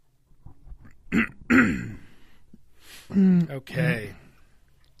Okay.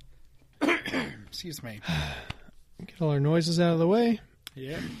 Excuse me. Get all our noises out of the way.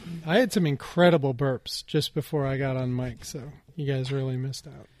 Yeah. I had some incredible burps just before I got on mic, so you guys really missed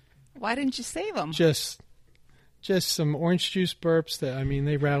out. Why didn't you save them? Just some orange juice burps that, I mean,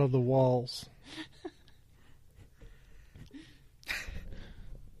 they rattled the walls.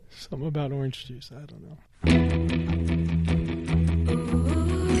 Something about orange juice, I don't know.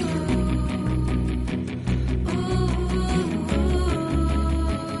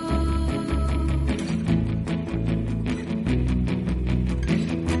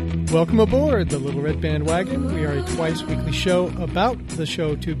 Welcome aboard the Little Red Bandwagon. We are a twice-weekly show about the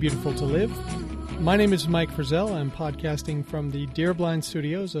show Too Beautiful to Live. My name is Mike Frizzell. I'm podcasting from the Deerblind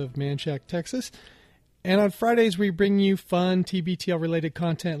Studios of Manchac, Texas. And on Fridays, we bring you fun TBTL-related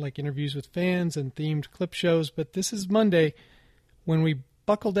content like interviews with fans and themed clip shows. But this is Monday when we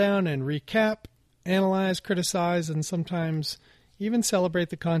buckle down and recap, analyze, criticize, and sometimes even celebrate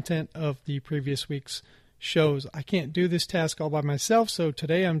the content of the previous week's shows. I can't do this task all by myself, so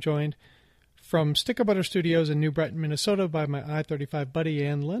today I'm joined from Sticker Butter Studios in New Brighton, Minnesota by my I-35 buddy,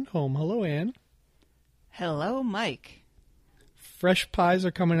 Ann Lindholm. Hello, Ann. Hello, Mike. Fresh pies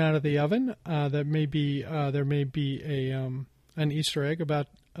are coming out of the oven. There may be an Easter egg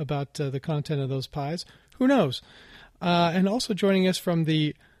about the content of those pies. Who knows? And also joining us from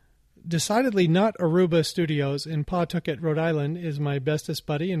the decidedly not Aruba Studios in Pawtucket, Rhode Island, is my bestest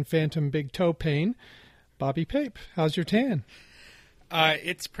buddy and phantom big toe pain, Bobby Pape. How's your tan?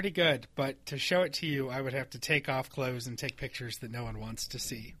 It's pretty good, but to show it to you, I would have to take off clothes and take pictures that no one wants to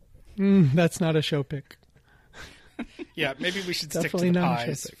see. That's not a show pick. Yeah, maybe we should stick to Definitely the not a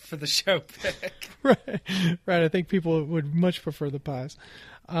pies show pick. for the show pick. Right. I think people would much prefer the pies.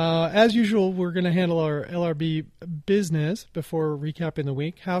 As usual, we're going to handle our LRB business before recapping the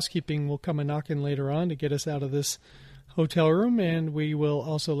week. Housekeeping will come a knocking later on to get us out of this hotel room, and we will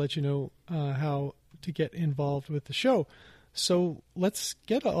also let you know how to get involved with the show. So let's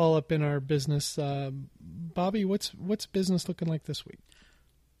get all up in our business. Bobby, what's business looking like this week?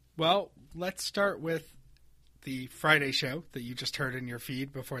 Well, let's start with the Friday show that you just heard in your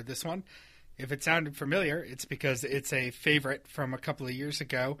feed before this one. If it sounded familiar, it's because it's a favorite from a couple of years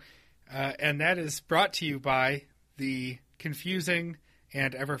ago, and that is brought to you by the confusing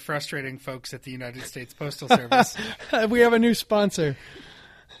and ever frustrating folks at the United States Postal Service. We have a new sponsor.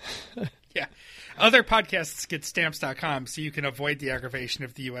 Yeah. Other podcasts get stamps.com, so you can avoid the aggravation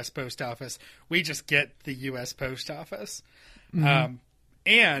of the U.S. Post Office. We just get the U.S. Post Office. Mm-hmm.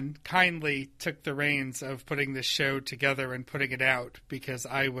 Anne kindly took the reins of putting this show together and putting it out because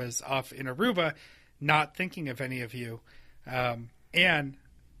I was off in Aruba not thinking of any of you. Anne,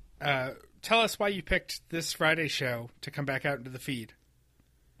 tell us why you picked this Friday show to come back out into the feed.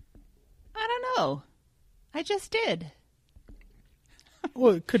 I don't know. I just did.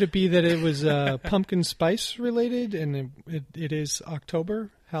 Well, could it be that it was pumpkin spice related and it is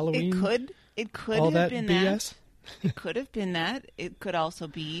October, Halloween? It could all have that been BS? that. It could have been that. It could also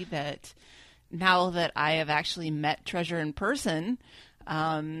be that now that I have actually met Treasure in person,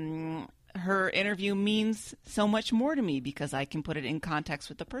 her interview means so much more to me because I can put it in context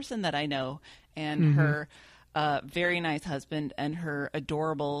with the person that I know and her very nice husband and her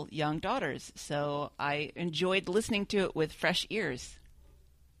adorable young daughters. So I enjoyed listening to it with fresh ears.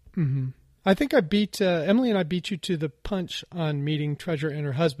 Mm-hmm. I think I beat Emily and I beat you to the punch on meeting Treasure and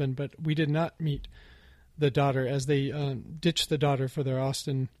her husband, but we did not meet the daughter as they ditched the daughter for their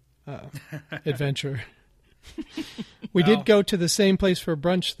Austin adventure. We did go to the same place for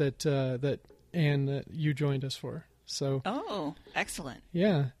brunch that Anne that you joined us for. So oh, excellent!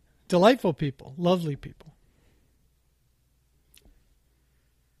 Yeah, delightful people, lovely people.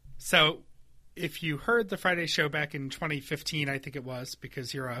 So, if you heard the Friday show back in 2015, I think it was,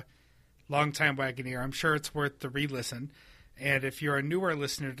 because you're a longtime Wagoneer, I'm sure it's worth the re-listen. And if you're a newer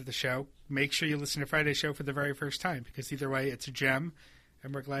listener to the show, make sure you listen to Friday's show for the very first time, because either way, it's a gem,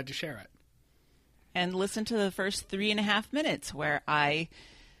 and we're glad to share it. And listen to the first 3.5 minutes where I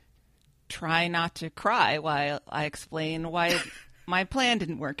try not to cry while I explain why my plan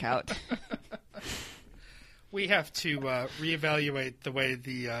didn't work out. We have to reevaluate the way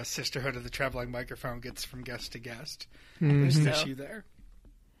the Sisterhood of the Traveling Microphone gets from guest to guest. Mm-hmm. There's an issue there.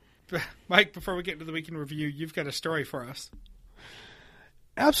 Mike, before we get into the weekend review, you've got a story for us.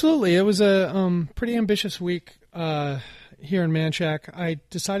 Absolutely. It was a pretty ambitious week here in Manchac. I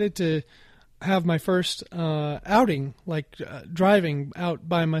decided to have my first outing, like driving out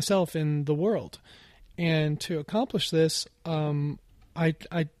by myself in the world. And to accomplish this, I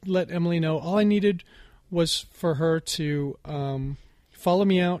let Emily know all I needed was for her to follow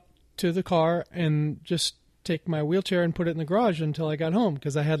me out to the car and just take my wheelchair and put it in the garage until I got home,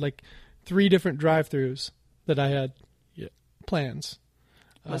 because I had like 3 different drive-thrus that I had plans.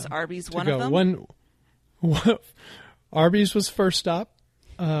 Was Arby's to one go. of them? Arby's was first stop,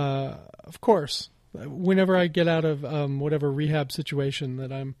 of course. Whenever I get out of whatever rehab situation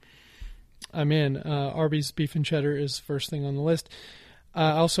that I'm in, Arby's beef and cheddar is first thing on the list.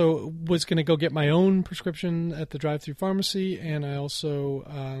 I also was going to go get my own prescription at the drive-through pharmacy, and I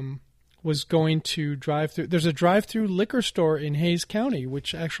also was going to drive through. There's a drive-through liquor store in Hayes County,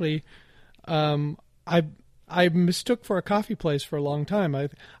 which actually I mistook for a coffee place for a long time. I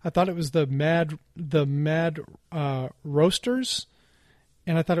thought it was the Mad Roasters,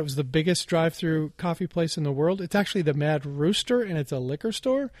 and I thought it was the biggest drive-through coffee place in the world. It's actually the Mad Rooster, and it's a liquor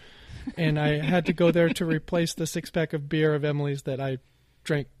store. And I had to go there to replace the 6-pack of beer of Emily's that I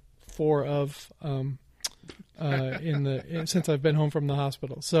drank 4 of since I've been home from the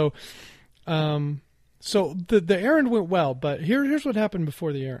hospital. So the errand went well, but here's what happened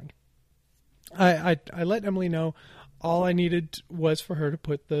before the errand. I let Emily know all I needed was for her to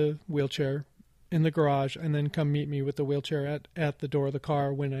put the wheelchair in the garage and then come meet me with the wheelchair at the door of the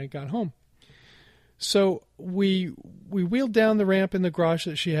car when I got home. So we wheeled down the ramp in the garage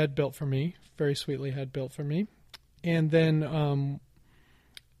that she had built for me, very sweetly had built for me, and then I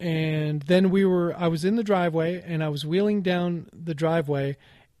was in the driveway and I was wheeling down the driveway,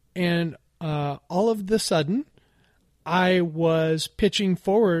 and all of the sudden I was pitching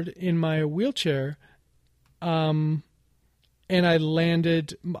forward in my wheelchair, and I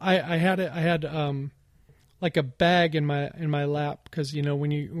landed. I had like a bag in my lap, because when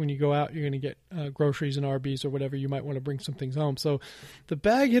you go out, you're going to get groceries and Arby's or whatever. You might want to bring some things home. So the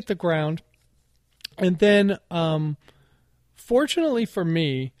bag hit the ground, and then fortunately for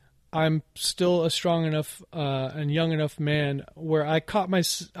me, I'm still a strong enough and young enough man where I caught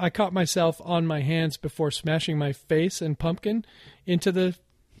myself on my hands before smashing my face and pumpkin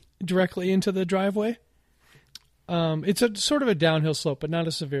directly into the driveway. It's a sort of a downhill slope, but not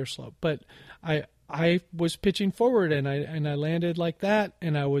a severe slope. But I was pitching forward and I landed like that,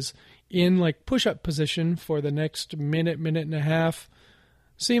 and I was in like push-up position for the next minute and a half.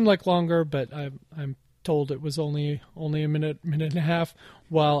 Seemed like longer, but I'm told it was only a minute and a half,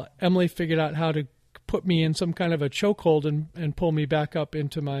 while Emily figured out how to put me in some kind of a chokehold and pull me back up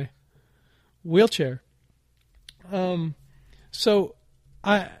into my wheelchair. So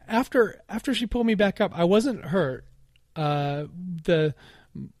after she pulled me back up, I wasn't hurt. My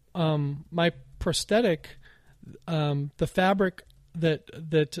prosthetic, the fabric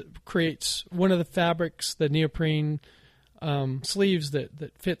that creates one of the fabrics, the neoprene sleeves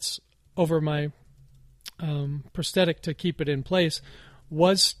that fits over my prosthetic to keep it in place,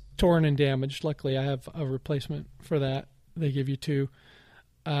 was torn and damaged. Luckily, I have a replacement for that. They give you 2.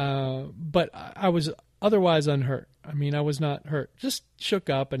 But I was otherwise unhurt. I mean, I was not hurt. Just shook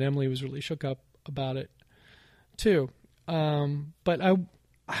up, and Emily was really shook up about it too. But I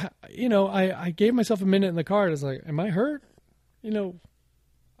gave myself a minute in the car. I was like, am I hurt?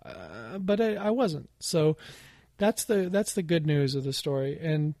 But I wasn't. So that's the good news of the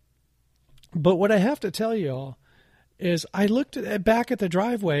story. But what I have to tell you all is I looked back at the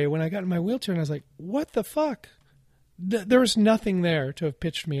driveway when I got in my wheelchair, and I was like, what the fuck? There was nothing there to have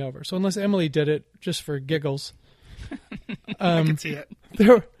pitched me over. So unless Emily did it just for giggles, I can see it.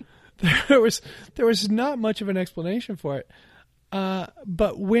 There was not much of an explanation for it.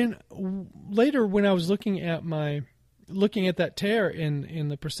 But when I was looking at that tear in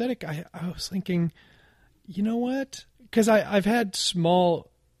the prosthetic, I was thinking, you know what? Because I've had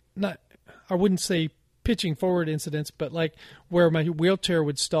small, I wouldn't say pitching forward incidents, but like where my wheelchair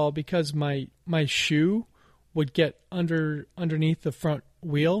would stall because my shoe would get underneath the front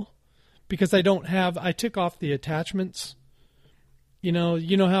wheel, because I took off the attachments. You know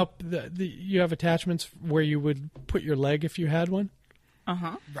how you have attachments where you would put your leg if you had one?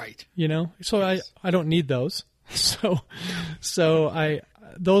 Uh-huh. Right. So yes. I don't need those. So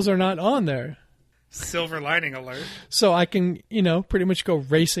those are not on there. Silver lining alert. So I can, pretty much go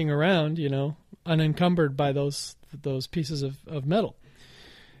racing around, unencumbered by those pieces of metal.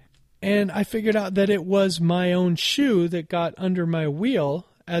 And I figured out that it was my own shoe that got under my wheel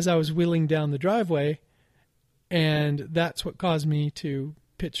as I was wheeling down the driveway, and that's what caused me to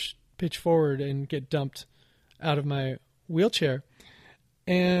pitch forward and get dumped out of my wheelchair.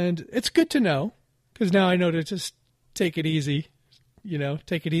 And it's good to know, because now I know to just take it easy,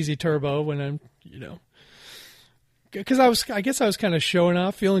 take it easy turbo when I'm, because I guess I was kind of showing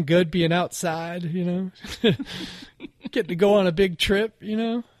off, feeling good being outside, getting to go on a big trip,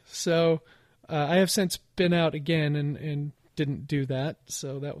 So I have since been out again and didn't do that,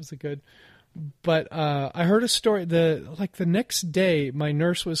 so that was a good. But I heard a story. The next day, my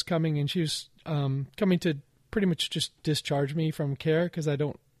nurse was coming, and she was coming to pretty much just discharge me from care because I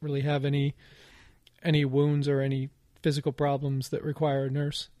don't really have any wounds or any physical problems that require a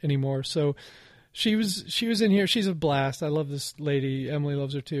nurse anymore. So she was in here. She's a blast. I love this lady. Emily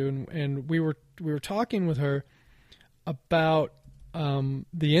loves her too. And we were talking with her about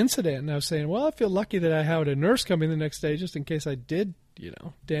the incident, and I was saying, well, I feel lucky that I had a nurse coming the next day just in case I did,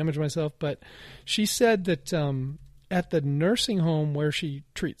 damage myself. But she said that at the nursing home where she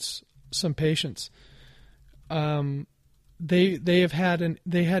treats some patients, they had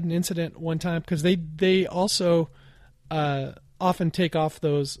an incident one time because they also often take off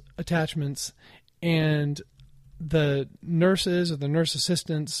those attachments, and the nurses or the nurse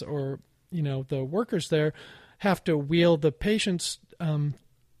assistants or the workers there have to wheel the patients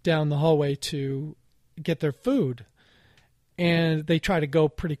down the hallway to get their food, and they try to go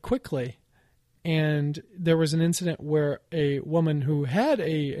pretty quickly. And there was an incident where a woman who had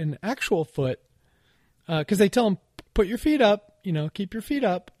an actual foot, because they tell them, put your feet up, keep your feet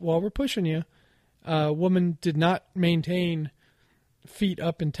up while we're pushing you. A woman did not maintain feet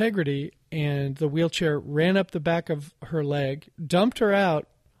up integrity, and the wheelchair ran up the back of her leg, dumped her out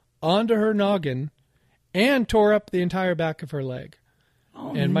onto her noggin, and tore up the entire back of her leg.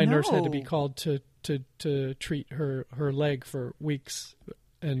 Oh, and my nurse had to be called to treat her leg for weeks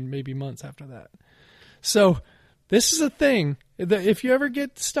and maybe months after that. So this is a thing. If you ever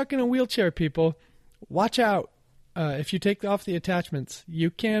get stuck in a wheelchair, people, watch out. If you take off the attachments, you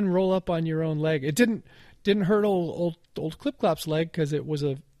can roll up on your own leg. It didn't hurt old Clip Clop's leg because it was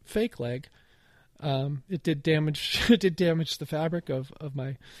a fake leg. It did damage the fabric of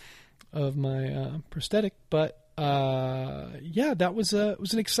my prosthetic, but that was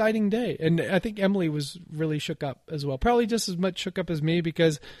an exciting day, and I think Emily was really shook up as well. Probably just as much shook up as me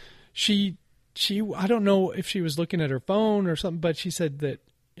because she I don't know if she was looking at her phone or something, but she said that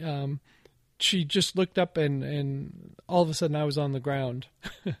she just looked up and all of a sudden I was on the ground,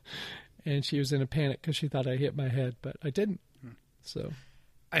 and she was in a panic because she thought I hit my head, but I didn't. So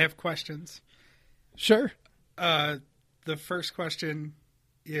I have questions. Sure. The first question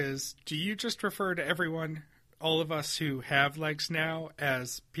is, do you just refer to everyone, all of us who have legs now,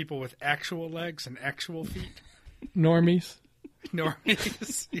 as people with actual legs and actual feet? Normies.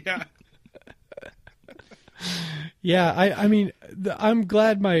 Normies, yeah. Yeah, I mean, I'm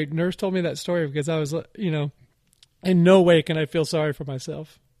glad my nurse told me that story because I was, in no way can I feel sorry for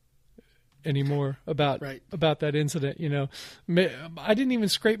myself anymore about that incident. I didn't even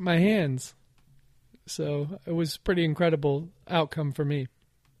scrape my hands, so it was a pretty incredible outcome for me.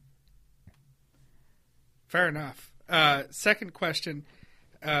 Fair enough. Second question.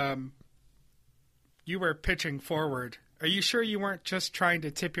 You were pitching forward. Are you sure you weren't just trying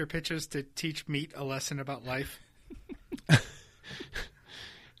to tip your pitches to teach Meat a lesson about life?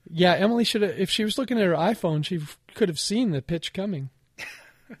 Yeah, Emily should have, if she was looking at her iPhone, she could have seen the pitch coming.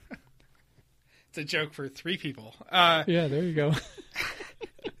 It's a joke for 3 people. Yeah, there you go.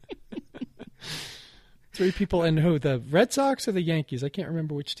 3 people, and who? The Red Sox or the Yankees? I can't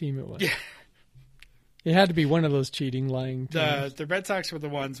remember which team it was. Yeah. It had to be one of those cheating, lying teams. The Red Sox were the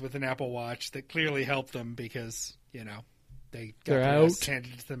ones with an Apple Watch that clearly helped them because, they got They're the rest out.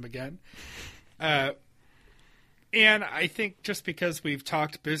 handed to them again. And I think just because we've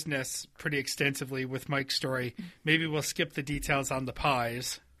talked business pretty extensively with Mike's story, maybe we'll skip the details on the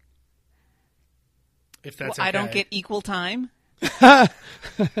pies. If that's okay. I don't get equal time.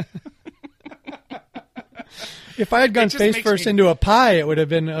 If I had gone face first into a pie, it would have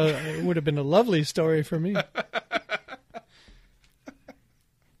been a lovely story for me.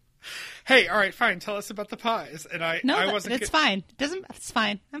 Hey, all right, fine. Tell us about the pies. And it's fine. It's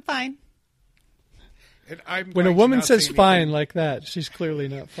fine. I'm fine. And when a woman says fine like that, she's clearly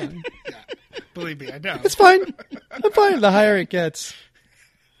not fine. Yeah, believe me, I know. It's fine. I'm fine. The higher it gets.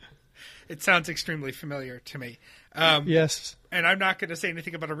 It sounds extremely familiar to me. Yes. And I'm not going to say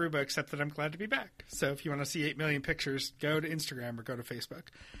anything about Aruba except that I'm glad to be back. So if you want to see 8 million pictures, go to Instagram or go to Facebook.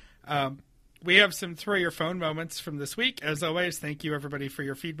 We have some throw your phone moments from this week. As always, thank you everybody for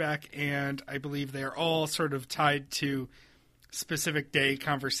your feedback. And I believe they are all sort of tied to specific day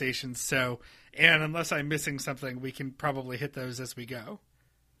conversations. So, and unless I'm missing something, we can probably hit those as we go.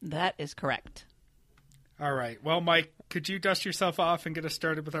 That is correct. All right. Well, Mike, could you dust yourself off and get us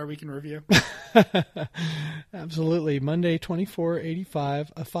started with our week in review? Absolutely. Monday,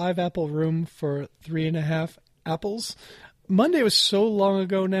 2485, a 5-apple room for 3.5 apples. Monday was so long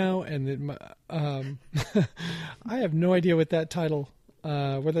ago now, and I have no idea what that title,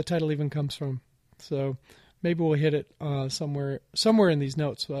 where that title even comes from. So Maybe we'll hit it somewhere in these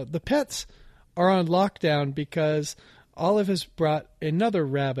notes. The pets are on lockdown because Olive has brought another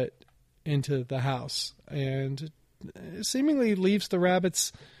rabbit into the house and seemingly leaves the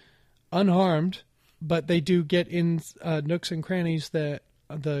rabbits unharmed, but they do get in nooks and crannies that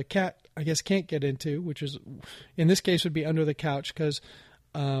the cat, I guess, can't get into, which is, in this case, would be under the couch because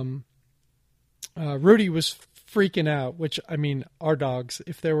Rudy was freaking out, which, I mean, our dogs,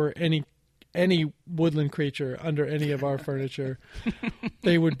 if there were any woodland creature under any of our furniture,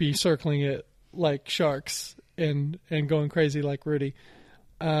 they would be circling it like sharks and going crazy like Rudy.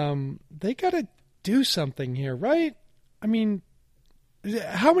 They got to do something here, right? I mean,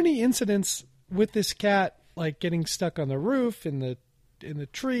 how many incidents with this cat, like getting stuck on the roof, in the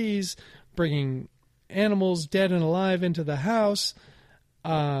trees, bringing animals dead and alive into the house?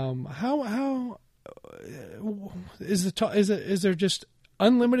 How is there just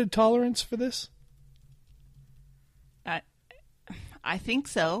unlimited tolerance for this? I think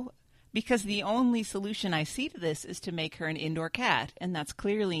so, because the only solution I see to this is to make her an indoor cat, and that's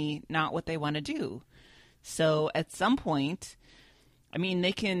clearly not what they want to do. So at some point, I mean,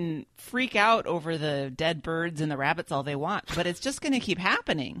 they can freak out over the dead birds and the rabbits all they want, but it's just going to keep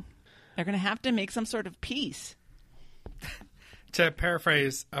happening. They're going to have to make some sort of peace. To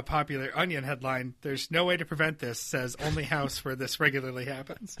paraphrase a popular Onion headline, there's no way to prevent this, says only house where this regularly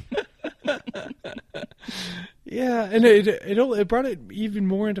happens. Yeah, and it brought it even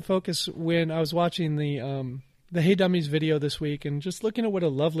more into focus when I was watching the Hey Dummies video this week and just looking at what a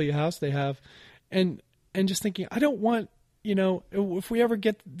lovely house they have, and just thinking, I don't want, if we ever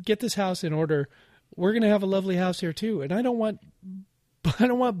get this house in order, we're going to have a lovely house here too, and I don't want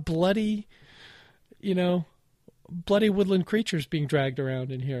bloody, bloody woodland creatures being dragged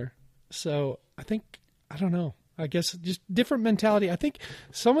around in here. So I don't know. I guess just different mentality. I think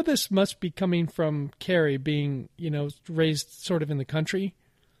some of this must be coming from Carrie being, raised sort of in the country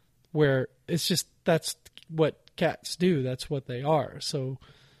where it's just, that's what cats do. That's what they are. So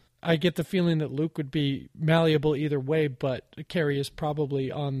I get the feeling that Luke would be malleable either way, but Carrie is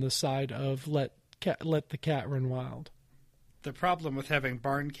probably on the side of let the cat run wild. The problem with having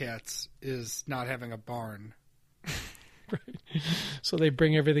barn cats is not having a barn. Right. So they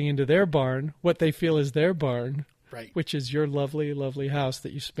bring everything into their barn, what they feel is their barn, right? Which is your lovely, lovely house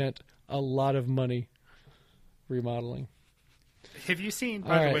that you spent a lot of money remodeling. Have you seen,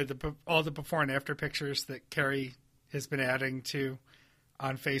 by the way, all the before and after pictures that Carrie has been adding to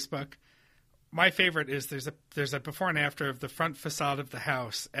on Facebook? My favorite is there's a before and after of the front facade of the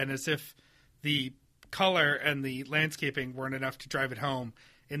house, and as if the color and the landscaping weren't enough to drive it home,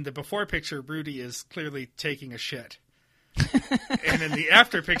 in the before picture, Rudy is clearly taking a shit. And in the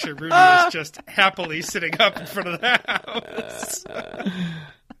after picture, Rudy is just happily sitting up in front of the house.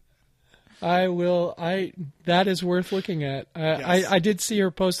 That is worth looking at. Yes. I did see her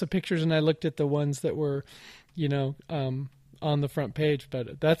post the pictures, and I looked at the ones that were, on the front page,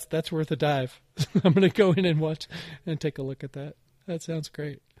 but that's worth a dive. I'm going to go in and watch and take a look at that. That sounds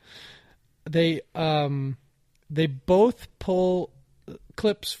great. They both pull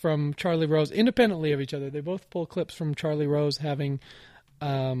clips from Charlie Rose independently of each other. They both pull clips from Charlie Rose having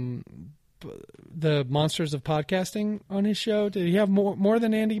the Monsters of Podcasting on his show. Did he have more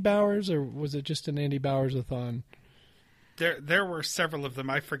than Andy Bowers, or was it just an Andy Bowers-a-thon? There were several of them.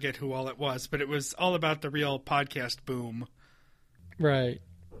 I forget who all it was, but it was all about the real podcast boom. Right.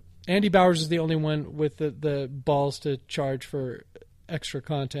 Andy Bowers is the only one with the balls to charge for extra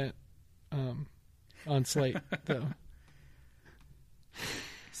content on Slate, though.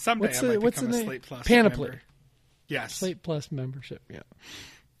 Someday I might become a Slate Plus Panoply. member. Yes. Slate Plus membership, yeah.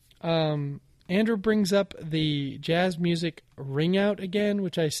 Andrew brings up the jazz music ring out again,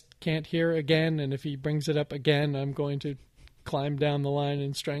 which I can't hear again, and if he brings it up again, I'm going to climb down the line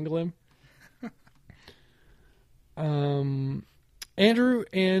and strangle him. Andrew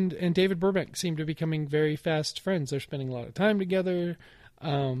and David Burbank seem to be becoming very fast friends. They're spending a lot of time together,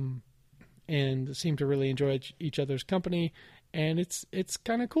 and seem to really enjoy each other's company. And it's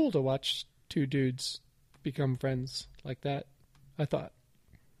kind of cool to watch two dudes become friends like that, I thought.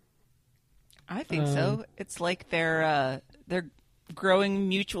 I think so. It's like they're growing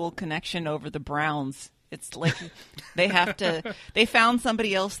mutual connection over the Browns. It's like they found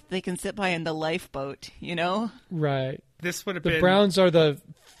somebody else they can sit by in the lifeboat, Right. This would have been... The Browns are the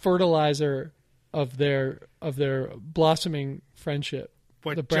fertilizer of their blossoming friendship.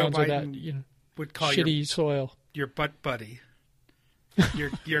 What the Browns Joe are that would call shitty soil. Your butt buddy.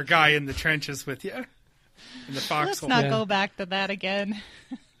 your guy in the trenches with you in the foxhole. Let's not go back to that again.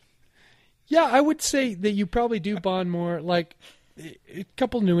 Yeah, I would say that you probably do bond more. Like a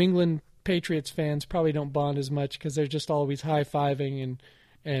couple New England Patriots fans probably don't bond as much because they're just always high-fiving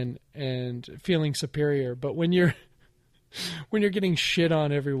and feeling superior. But when you're getting shit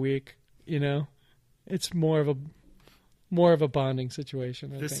on every week, it's more of a bonding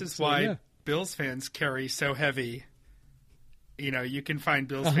situation. I This think. is why Bills fans carry so heavy. You can find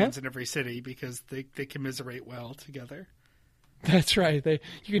Bills fans in every city because they commiserate well together. That's right.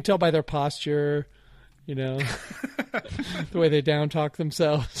 You can tell by their posture, the way they down talk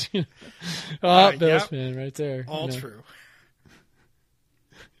themselves. Bills fan right there. All true.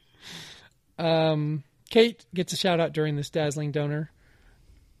 Kate gets a shout out during this dazzling donor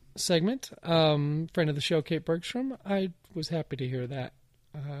segment. Friend of the show, Kate Bergstrom. I was happy to hear that.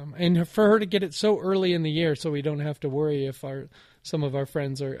 And for her to get it so early in the year so we don't have to worry if some of our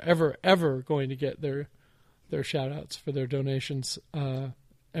friends are ever going to get their shout outs for their donations. Am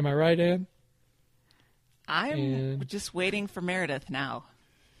I right, Ann? I'm just waiting for Meredith now.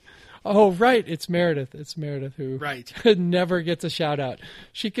 Oh, right. It's Meredith. Who never gets a shout out.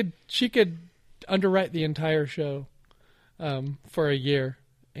 She could underwrite the entire show for a year,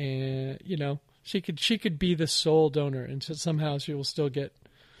 and she could be the sole donor, and somehow she will still get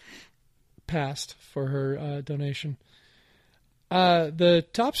passed for her donation. The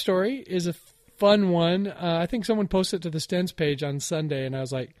top story is a fun one. I think someone posted it to the Stens page on Sunday, and I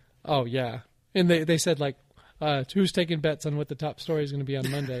was like, oh yeah. And they said like, who's taking bets on what the top story is going to be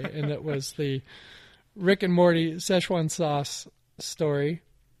on Monday? And it was the Rick and Morty Szechuan sauce story,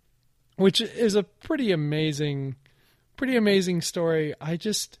 which is a pretty amazing story. I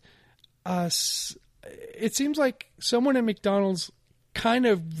just, it seems like someone at McDonald's kind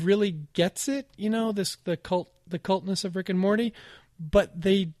of really gets it, the cultness of Rick and Morty, but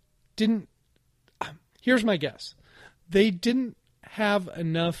they didn't. Here's my guess: they didn't have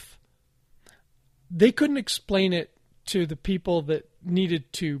enough. They couldn't explain it to the people that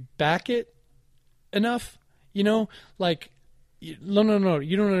needed to back it enough. Like, no,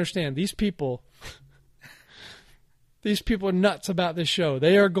 you don't understand. These people are nuts about this show.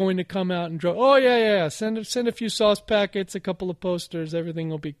 They are going to come out and draw. Oh yeah. Send a few sauce packets, a couple of posters. Everything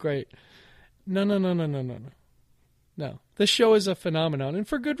will be great. No. No. This show is a phenomenon, and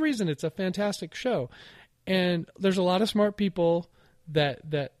for good reason. It's a fantastic show, and there's a lot of smart people that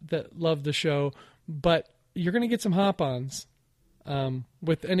love the show. But you're going to get some hop-ons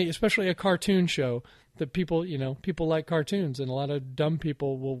with especially a cartoon show that people like cartoons, and a lot of dumb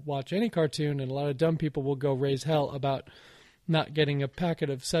people will watch any cartoon, and a lot of dumb people will go raise hell about not getting a packet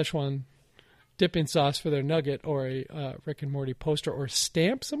of Szechuan dipping sauce for their nugget, or a Rick and Morty poster, or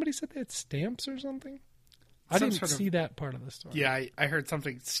stamps. Somebody said they had stamps or something. I didn't see that part of the story. Yeah, I heard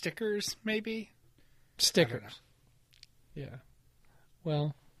something. Stickers, maybe? Stickers. Yeah.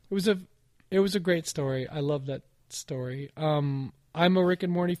 Well, it was a great story. I love that story. I'm a Rick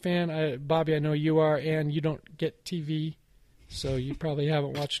and Morty fan. Bobby, I know you are, and you don't get TV, so you probably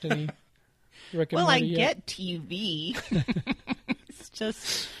haven't watched any Rick and Morty yet. Well, I get TV. It's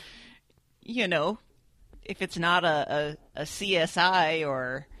just, if it's not a CSI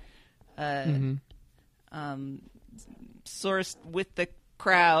or sourced with the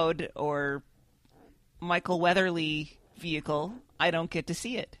crowd or Michael Weatherly vehicle, I don't get to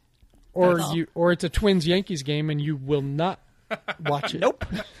see it. Or it's a Twins-Yankees game and you will not watch it. Nope.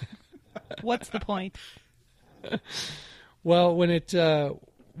 What's the point? Well, when it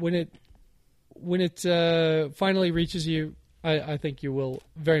finally reaches you, I think you will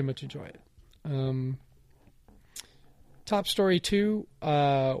very much enjoy it. Top story 2,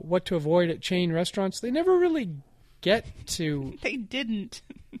 what to avoid at chain restaurants. They never really get to... They didn't.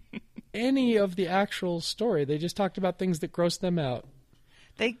 any of the actual story. They just talked about things that grossed them out.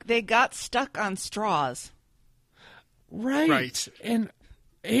 They got stuck on straws. Right. And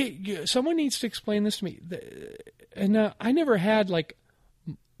someone needs to explain this to me. And I never had, like,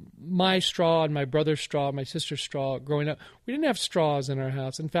 my straw and my brother's straw, my sister's straw growing up. We didn't have straws in our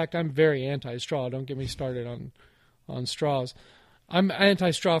house. In fact, I'm very anti-straw. Don't get me started on straws. I'm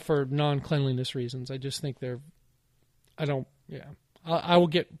anti-straw for non-cleanliness reasons. I just think I will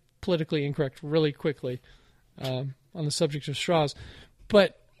get politically incorrect really quickly on the subject of straws.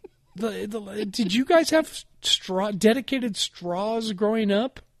 But did you guys have dedicated straws growing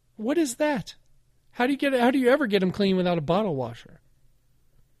up? What is that? How do you ever get them clean without a bottle washer?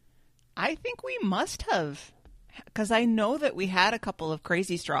 I think we must have, because I know that we had a couple of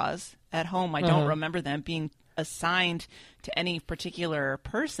crazy straws at home. I don't remember them being assigned to any particular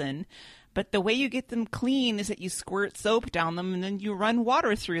person, but the way you get them clean is that you squirt soap down them and then you run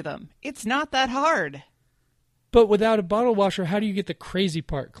water through them. It's not that hard. But without a bottle washer, how do you get the crazy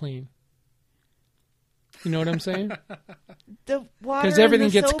part clean? You know what I'm saying? The water Because everything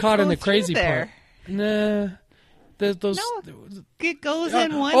and the gets soap caught in go the through crazy there. part. Nah. Those. No, it goes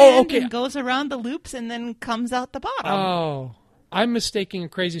in one oh, end okay. and goes around the loops and then comes out the bottom. Oh, I'm mistaking a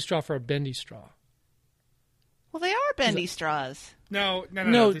crazy straw for a bendy straw. Well, they are bendy straws. No.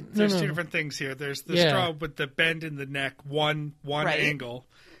 No, There's no. two different things here. There's the Yeah. straw with the bend in the neck, one Right. angle.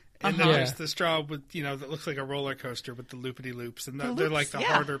 And then Uh-huh. there's Yeah. the straw with, that looks like a roller coaster with the loopity loops. And they're loops, like the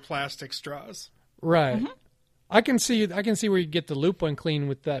yeah. harder plastic straws. Right. Mm-hmm. I can see where you get the loop one clean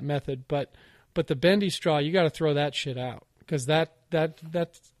with that method, but the bendy straw, you got to throw that shit out because that's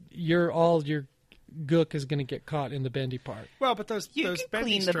all your gook is going to get caught in the bendy part. Well, but those You bendy can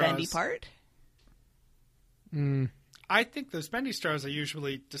clean straws, the bendy part. I think those bendy straws are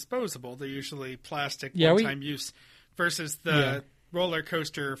usually disposable. They're usually plastic, Yeah, one-time use, versus the Yeah. roller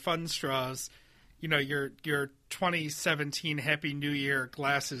coaster fun straws. Your 2017 Happy New Year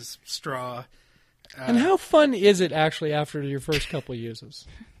glasses straw. And how fun is it actually after your first couple uses?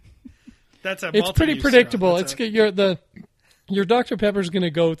 That's a It's pretty multi-use predictable. straw. Your Dr. Pepper's going to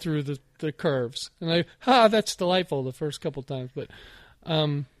go through the curves, and that's delightful the first couple times. But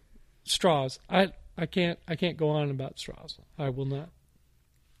straws, I can't go on about straws. I will not.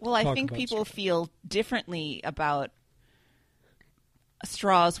 Well, I talk think about people straws. feel differently about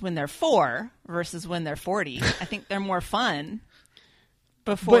straws when they're 4 versus when they're 40. I think they're more fun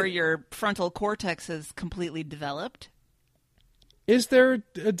before But- your frontal cortex is completely developed. Is there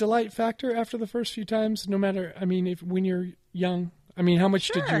a delight factor after the first few times? No matter, when you're young, how much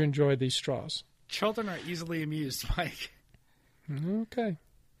did Sure. you enjoy these straws? Children are easily amused, Mike. Okay.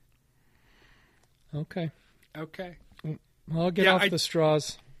 Okay. I'll get Yeah, off the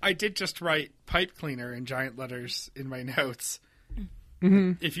straws. I did just write pipe cleaner in giant letters in my notes.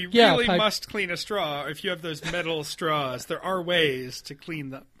 If you Yeah, really pipe- must clean a straw, if you have those metal straws, there are ways to clean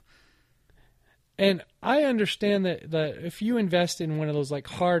them. And I understand that if you invest in one of those like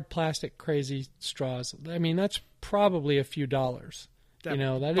hard plastic crazy straws, that's probably a few dollars. That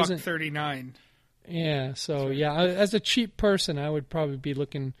 $1.39. isn't. Yeah. So yeah, as a cheap person, I would probably be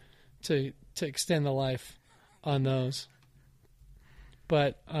looking to extend the life on those.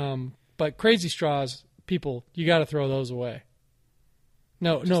 But crazy straws, people, you got to throw those away.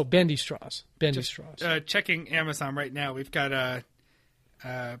 No, bendy straws. Checking Amazon right now, we've got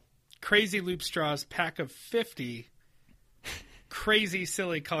a Crazy Loop Straws pack of 50. Crazy,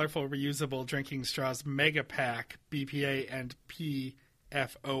 silly, colorful, reusable drinking straws mega pack, BPA and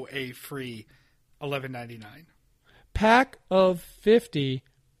PFOA free, $11.99. Pack of 50.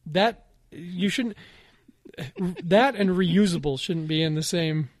 That you shouldn't. That and reusable shouldn't be in the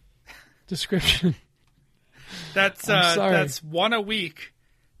same description. That's I'm sorry. that's one a week.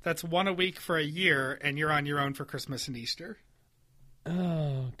 That's one a week for a year, and you're on your own for Christmas and Easter.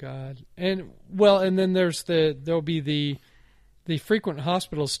 Oh God! And then there'll be the frequent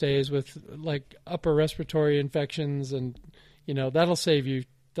hospital stays with like upper respiratory infections, and that'll save you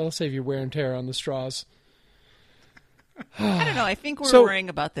wear and tear on the straws. I don't know. I think we're So- worrying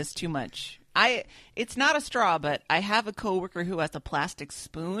about this too much. It's not a straw, but I have a coworker who has a plastic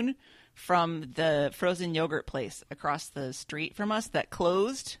spoon from the frozen yogurt place across the street from us that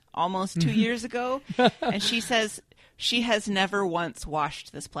closed almost 2 years ago. And she says she has never once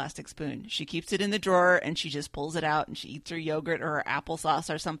washed this plastic spoon. She keeps it in the drawer and she just pulls it out and she eats her yogurt or her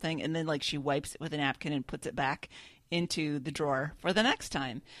applesauce or something. And then she wipes it with a napkin and puts it back into the drawer for the next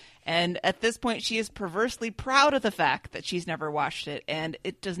time. And at this point, she is perversely proud of the fact that she's never washed it. And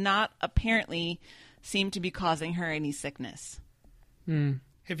it does not apparently seem to be causing her any sickness.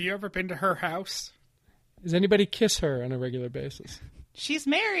 Have you ever been to her house? Does anybody kiss her on a regular basis? She's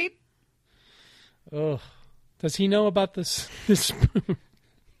married. Oh, does he know about this spoon?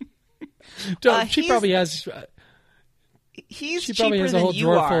 She probably has. He's She cheaper probably has a than whole you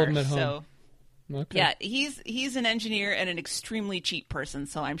drawer full are. of them at home. So Okay. yeah, he's an engineer and an extremely cheap person.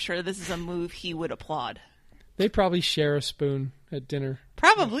 So I'm sure this is a move he would applaud. They probably share a spoon at dinner.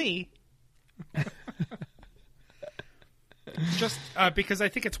 Probably. Just because I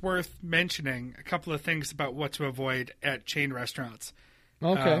think it's worth mentioning a couple of things about what to avoid at chain restaurants.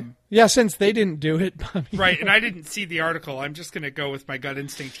 Okay. Yeah, since they didn't do it. Right, and I didn't see the article. I'm just going to go with my gut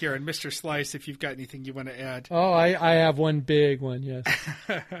instinct here. And Mr. Slice, if you've got anything you want to add. Oh, I have one big one, yes.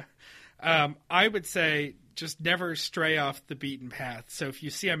 I would say just never stray off the beaten path. So if you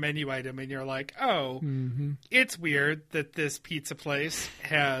see a menu item and you're like, oh, it's weird that this pizza place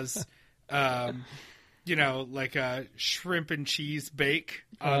has, like a shrimp and cheese bake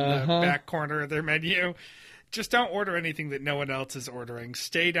on the back corner of their menu. Just don't order anything that no one else is ordering.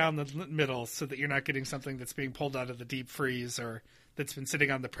 Stay down the middle so that you're not getting something that's being pulled out of the deep freeze or that's been sitting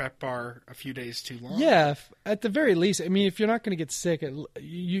on the prep bar a few days too long. Yeah, at the very least. I mean, if you're not going to get sick,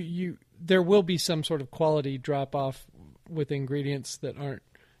 there will be some sort of quality drop off with ingredients that aren't,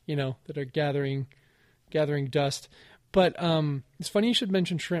 that are gathering dust. But it's funny you should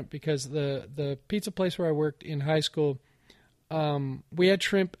mention shrimp, because the pizza place where I worked in high school, we had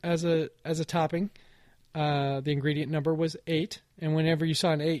shrimp as a topping. The ingredient number was 8, and whenever you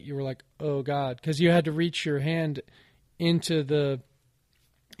saw an 8, you were like, "Oh God," because you had to reach your hand into the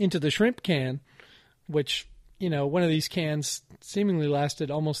shrimp can, which one of these cans seemingly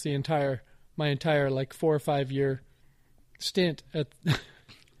lasted almost my entire like 4 or 5 year stint at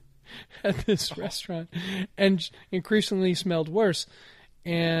this restaurant, and increasingly smelled worse.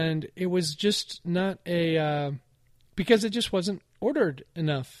 And it was just not because it just wasn't ordered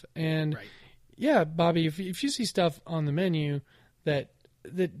enough. And Right. Yeah, Bobby, if you see stuff on the menu that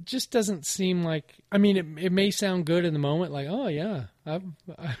just doesn't seem like, I mean, it may sound good in the moment, like, oh yeah,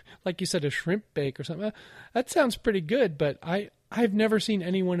 like you said, a shrimp bake or something. That sounds pretty good, but I've never seen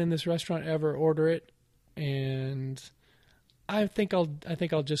anyone in this restaurant ever order it, and I think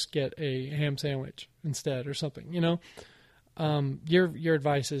I'll just get a ham sandwich instead or something. Your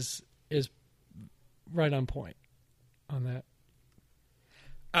advice is right on point on that.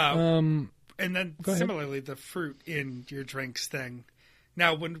 And then similarly, the fruit in your drinks thing.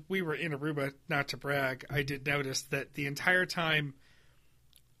 Now, when we were in Aruba, not to brag, I did notice that the entire time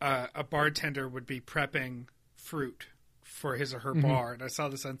a bartender would be prepping fruit for his or her bar, and I saw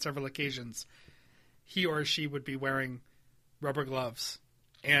this on several occasions, he or she would be wearing rubber gloves.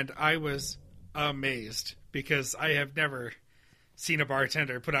 And I was amazed, because I have never seen a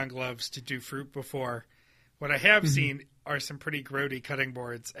bartender put on gloves to do fruit before. What I have seen are some pretty grody cutting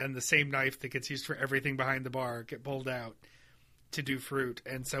boards, and the same knife that gets used for everything behind the bar get pulled out to do fruit.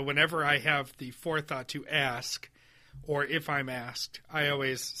 And so whenever I have the forethought to ask, or if I'm asked, I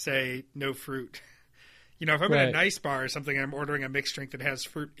always say no fruit. If I'm at a nice bar or something and I'm ordering a mixed drink that has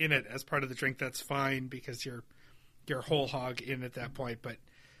fruit in it as part of the drink, that's fine, because you're whole hog in at that point. But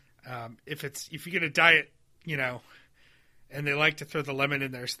if you get a diet, and they like to throw the lemon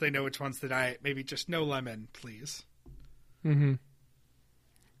in there so they know which one's the diet, maybe just no lemon, please. Mm-hmm.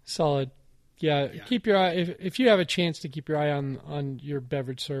 Solid. Yeah. Keep your eye, if you have a chance to keep your eye on your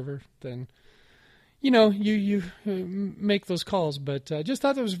beverage server, then you make those calls. But I just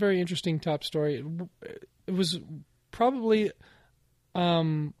thought that was a very interesting top story. It was probably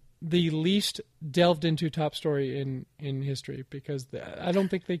the least delved into top story in history, because I don't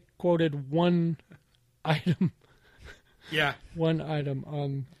think they quoted one item. Yeah, one item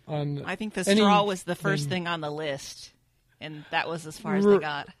on. I think the straw was the first thing on the list, and that was as far as they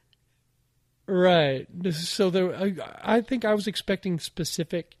got. Right. So I think I was expecting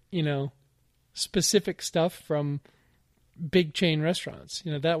specific stuff from big chain restaurants.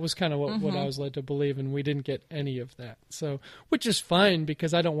 That was kind of what I was led to believe, and we didn't get any of that. So, which is fine,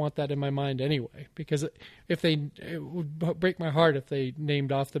 because I don't want that in my mind anyway. Because it would break my heart if they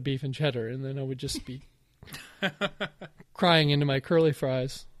named off the beef and cheddar, and then I would just be crying into my curly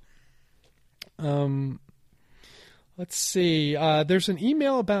fries. Let's see. There's an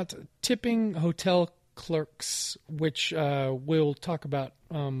email about tipping hotel clerks, which we'll talk about,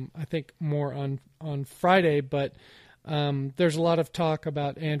 I think, more on Friday. But there's a lot of talk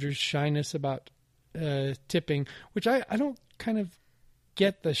about Andrew's shyness about tipping, which I don't kind of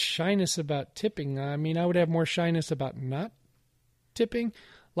get the shyness about tipping. I mean, I would have more shyness about not tipping.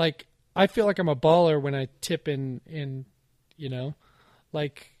 Like, I feel like I'm a baller when I tip in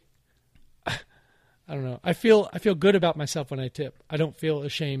like, I don't know. I feel good about myself when I tip. I don't feel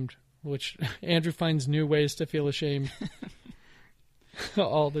ashamed, which Andrew finds new ways to feel ashamed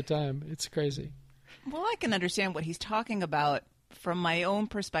all the time. It's crazy. Well, I can understand what he's talking about from my own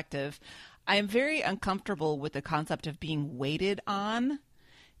perspective. I am very uncomfortable with the concept of being waited on,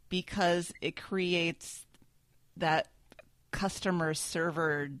 because it creates that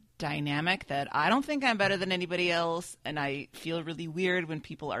customer-server dynamic that I don't think I'm better than anybody else, and I feel really weird when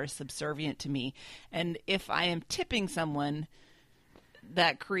people are subservient to me. And if I am tipping someone,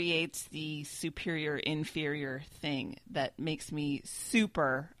 that creates the superior-inferior thing that makes me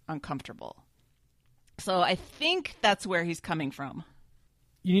super uncomfortable. So I think that's where he's coming from.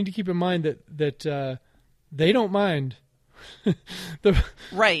 You need to keep in mind that they don't mind.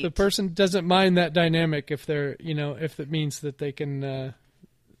 Right. The person doesn't mind that dynamic if they're, if it means that they can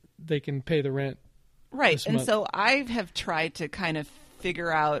pay the rent. Right. And so I have tried to kind of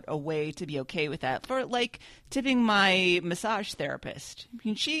figure out a way to be okay with that. For like tipping my massage therapist. I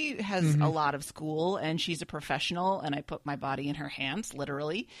mean, she has a lot of school and she's a professional, and I put my body in her hands,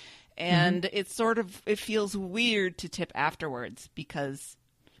 literally. And it feels weird to tip afterwards because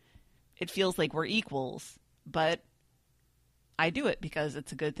it feels like we're equals, but I do it because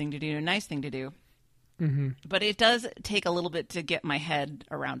it's a good thing to do, a nice thing to do. Mm-hmm. But it does take a little bit to get my head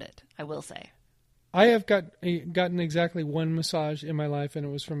around it, I will say. I have gotten exactly one massage in my life, and it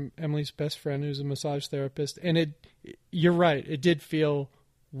was from Emily's best friend, who's a massage therapist. And you're right, it did feel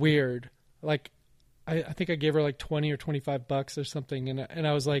weird. Like, I think I gave her like $20 or $25 or something, and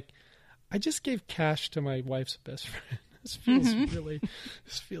I was like, I just gave cash to my wife's best friend. This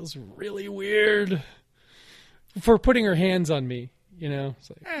feels really weird for putting her hands on me. You know, it's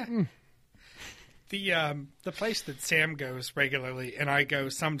like. The place that Sam goes regularly and I go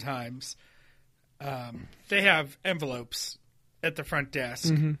sometimes, they have envelopes at the front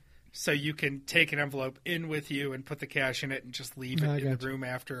desk, so you can take an envelope in with you and put the cash in it and just leave it in the room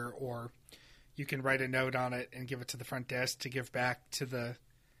after, or you can write a note on it and give it to the front desk to give back to the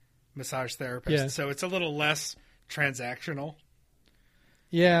massage therapist. Yeah. So it's a little less transactional.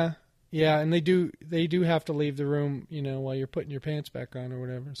 Yeah, and they do have to leave the room, you know, while you're putting your pants back on or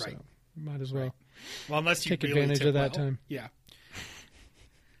whatever. So might as well. Right. Well, unless you take really advantage tip of that well. time. Yeah.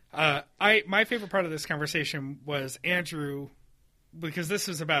 My favorite part of this conversation was Andrew, because this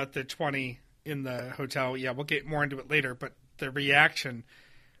is about the 20 in the hotel. Yeah, we'll get more into it later, but the reaction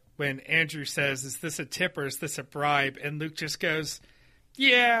when Andrew says, "Is this a tip or is this a bribe?" And Luke just goes,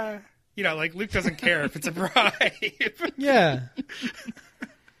 "Yeah." You know, like Luke doesn't care if it's a bribe. Yeah.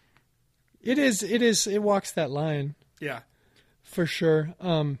 It is. It walks that line. Yeah. For sure.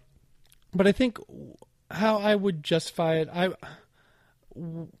 But I think how I would justify it,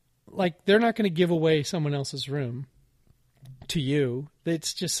 they're not going to give away someone else's room to you.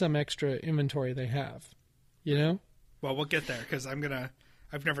 It's just some extra inventory they have, you know? Well, we'll get there because I've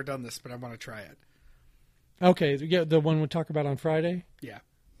never done this, but I want to try it. Okay. Yeah, the one we'll talk about on Friday? Yeah.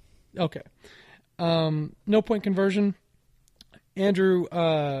 Okay. No point conversion. Andrew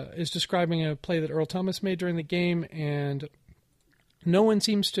is describing a play that Earl Thomas made during the game, and no one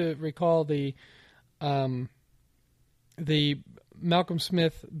seems to recall the Malcolm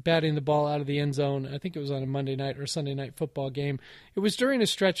Smith batting the ball out of the end zone. I think it was on a Monday night or Sunday night football game. It was during a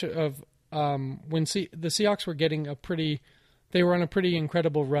stretch of when the Seahawks were getting they were on a pretty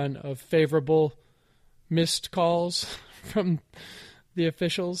incredible run of favorable missed calls from the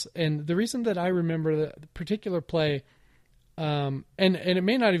officials. And the reason that I remember the particular play, and it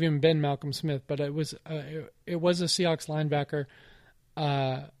may not have even been Malcolm Smith, but it was a Seahawks linebacker.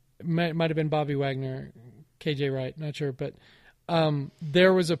 Might have been Bobby Wagner, KJ Wright, not sure, but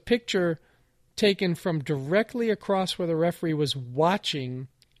there was a picture taken from directly across where the referee was watching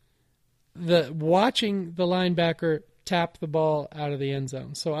the linebacker tap the ball out of the end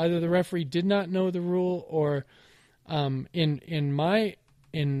zone. So either the referee did not know the rule, or in my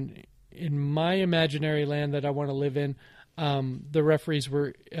imaginary land that I want to live in, the referees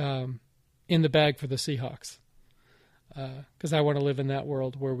were in the bag for the Seahawks. Because I want to live in that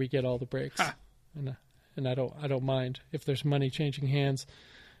world where we get all the breaks, and I don't mind if there's money changing hands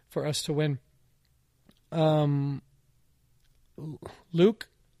for us to win. Luke,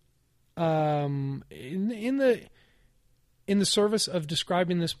 in the service of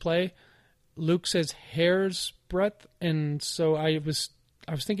describing this play, Luke says hair's breadth, and so I was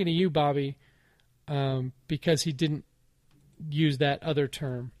thinking of you, Bobby, because he didn't use that other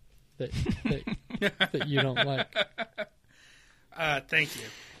term that you don't like. Thank you.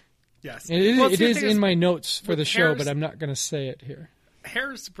 Yes. It is in my notes for the show, but I'm not going to say it here.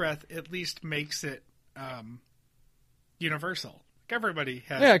 Hair's breadth at least makes it universal. Everybody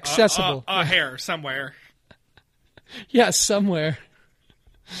has accessible. A hair somewhere. Yeah, somewhere.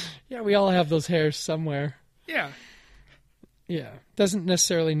 Yeah, we all have those hairs somewhere. Yeah. Yeah. Doesn't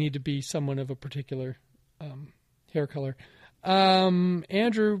necessarily need to be someone of a particular hair color.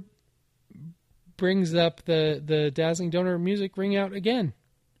 Andrew brings up the Dazzling Donor music ring out again.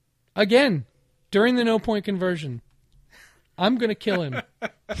 Again. During the no-point conversion. I'm going to kill him.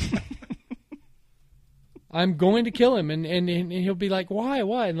 I'm going to kill him, and he'll be like, why?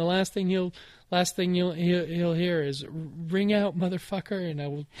 And the last thing he'll hear is ring out, motherfucker, and I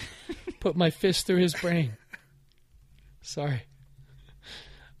will put my fist through his brain. Sorry.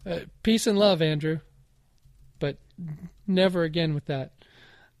 Peace and love, Andrew, but never again with that.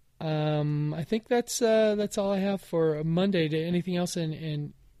 I think that's all I have for Monday. Anything else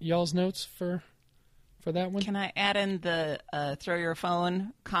in y'all's notes for that one? Can I add in the throw your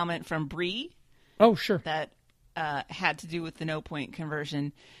phone comment from Bree? Oh, sure. That had to do with the no-point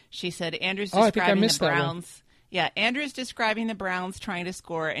conversion. She said, Andrew's describing the Browns. Yeah, Andrew's describing the Browns trying to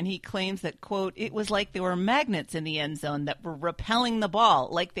score, and he claims that, quote, it was like there were magnets in the end zone that were repelling the ball,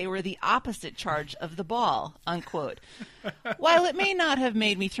 like they were the opposite charge of the ball, unquote. While it may not have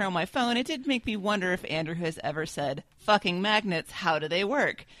made me throw my phone, it did make me wonder if Andrew has ever said, fucking magnets, how do they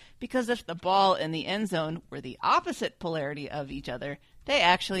work? Because if the ball and the end zone were the opposite polarity of each other, they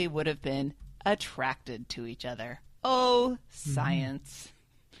actually would have been attracted to each other. Oh, science.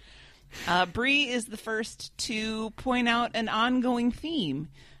 Bree is the first to point out an ongoing theme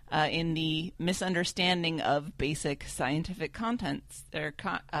in the misunderstanding of basic scientific contents or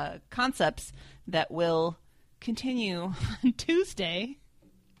concepts that will continue on Tuesday.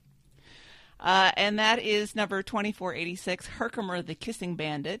 And that is number 2486, Herkimer the Kissing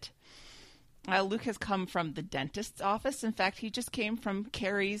Bandit. Luke has come from the dentist's office. In fact, he just came from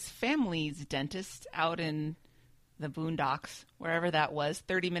Carrie's family's dentist out in the boondocks, wherever that was,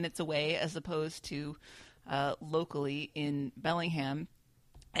 30 minutes away, as opposed to locally in Bellingham.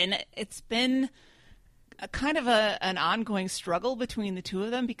 And it's been a kind of an ongoing struggle between the two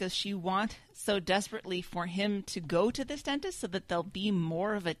of them because she wants so desperately for him to go to this dentist so that they'll be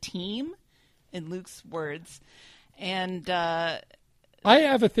more of a team, in Luke's words. And I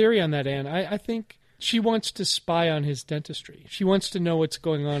have a theory on that, Anne. I think she wants to spy on his dentistry. She wants to know what's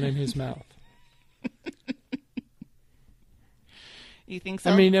going on in his mouth. You think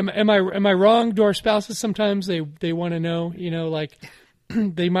so? I mean, am I wrong? Do our spouses sometimes they want to know, like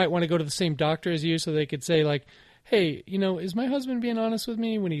they might want to go to the same doctor as you so they could say like, hey, is my husband being honest with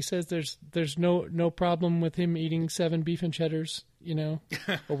me when he says there's no problem with him eating 7 beef and cheddars,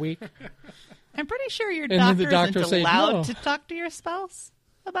 a week? I'm pretty sure your doctor isn't say, allowed no. to talk to your spouse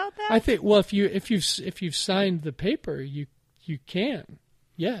about that. I think if you've signed the paper, you can.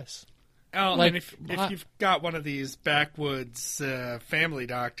 Yes. Oh, like, and if you've got one of these backwoods family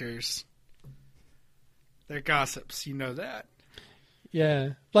doctors, they're gossips. You know that.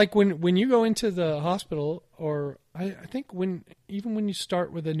 Yeah, like when you go into the hospital, or I think when you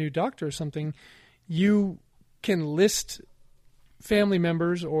start with a new doctor or something, you can list family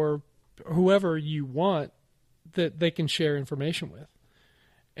members or whoever you want that they can share information with.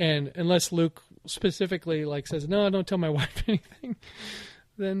 And unless Luke specifically says, no, don't tell my wife anything,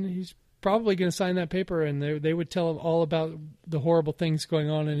 then he's probably going to sign that paper, and they would tell him all about the horrible things going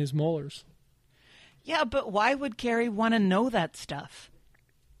on in his molars. Yeah, but why would Carrie want to know that stuff?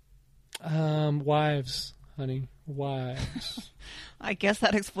 Wives, honey, wives. I guess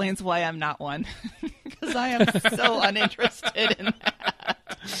that explains why I'm not one, because I am so uninterested in that.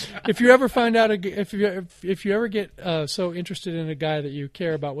 If you ever find out, if you ever get so interested in a guy that you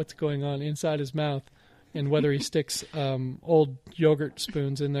care about what's going on inside his mouth and whether he sticks old yogurt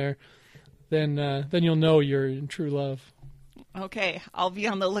spoons in there, then you'll know you're in true love. Okay, I'll be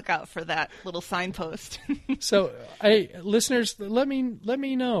on the lookout for that little signpost. So, listeners, let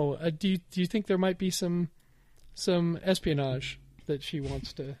me know. Do you think there might be some espionage that she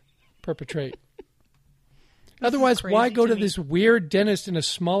wants to perpetrate? Otherwise, why go to this weird dentist in a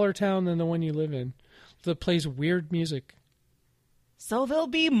smaller town than the one you live in that plays weird music? So they'll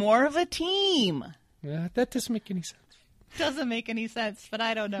be more of a team. That doesn't make any sense. Doesn't make any sense, but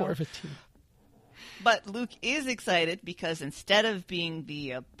I don't know. More of a team. But Luke is excited because instead of being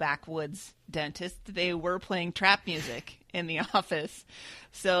the backwoods dentist, they were playing trap music in the office.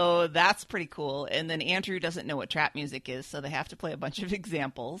 So that's pretty cool. And then Andrew doesn't know what trap music is, so they have to play a bunch of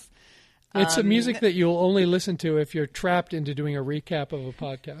examples. It's a music that you'll only listen to if you're trapped into doing a recap of a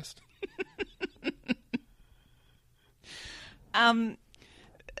podcast.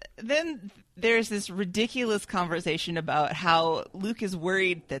 Then there's this ridiculous conversation about how Luke is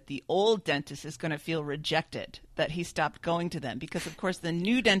worried that the old dentist is going to feel rejected, that he stopped going to them, because, of course, the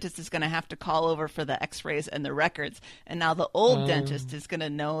new dentist is going to have to call over for the x-rays and the records, and now the old dentist is going to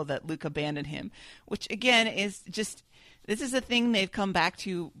know that Luke abandoned him, which, again, is just... This is a thing they've come back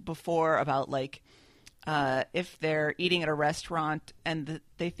to before about, if they're eating at a restaurant and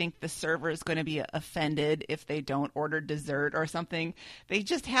they think the server is going to be offended if they don't order dessert or something. They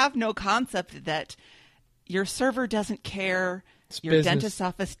just have no concept that your server doesn't care. Your business. Dentist's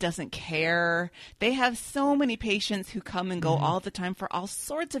office doesn't care. They have so many patients who come and go all the time for all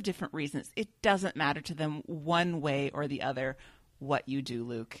sorts of different reasons. It doesn't matter to them one way or the other what you do,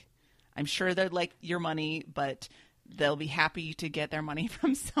 Luke. I'm sure they'd like your money, but... they'll be happy to get their money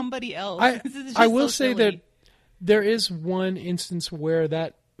from somebody else. I will say that there is one instance where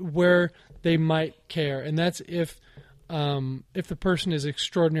they might care, and that's if the person is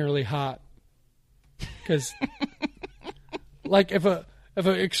extraordinarily hot. Because, if an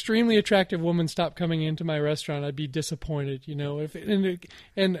extremely attractive woman stopped coming into my restaurant, I'd be disappointed.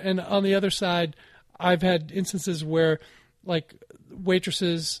 And on the other side, I've had instances where, like,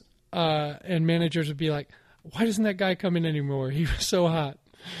 waitresses and managers would be like, "Why doesn't that guy come in anymore? He was so hot."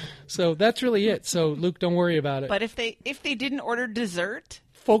 So that's really it. So Luke, don't worry about it. But if they didn't order dessert,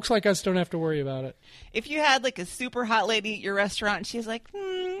 Folks like us don't have to worry about it. if you had like a super hot lady at your restaurant and she's like,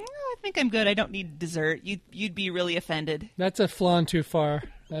 I think I'm good, I don't need dessert, you'd be really offended. That's a flawn too far.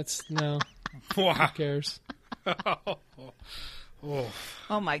 That's no. Wow. Who cares?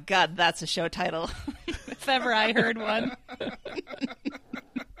 Oh my God, that's a show title. If ever I heard one.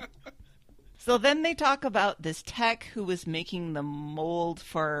 So then they talk about this tech who was making the mold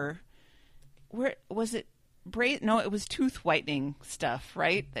for, where was it? No, it was tooth whitening stuff,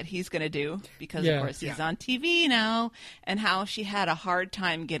 right? That he's going to do because, Yeah. of course, he's on TV now. And how she had a hard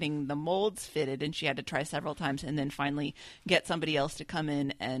time getting the molds fitted, and she had to try several times, and then finally get somebody else to come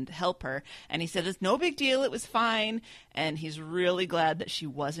in and help her. And he said it's no big deal, it was fine, and he's really glad that she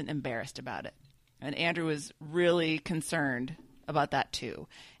wasn't embarrassed about it. And Andrew was really concerned about that too.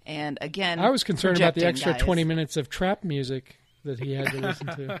 And again, I was concerned about the projecting, extra guys. 20 minutes of trap music that he had to listen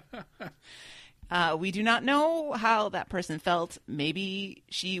to. We do not know how that person felt. Maybe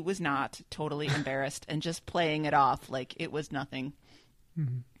she was not totally embarrassed and just playing it off like it was nothing.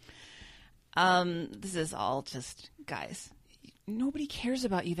 Mm-hmm. This is all just, guys, nobody cares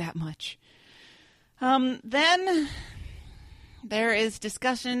about you that much. Then there is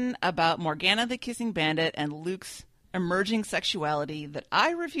discussion about Morgana the Kissing Bandit and Luke's emerging sexuality that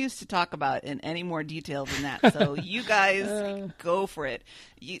I refuse to talk about in any more detail than that. So you guys go for it.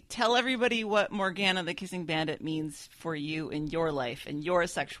 You tell everybody what Morgana the Kissing Bandit means for you in your life and your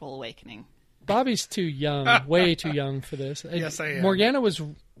sexual awakening. Bobby's too young, way too young for this. Yes, I am. Morgana was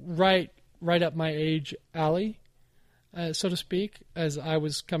right up my age alley, so to speak, as I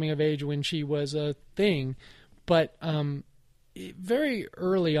was coming of age when she was a thing. But very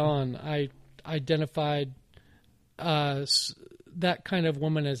early on, I identified that kind of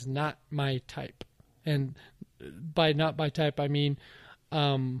woman as not my type. And by not my type, I mean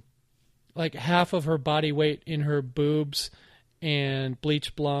like half of her body weight in her boobs and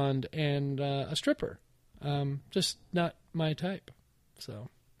bleach blonde and a stripper. Just not my type. So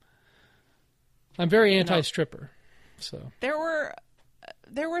I'm very anti-stripper. So There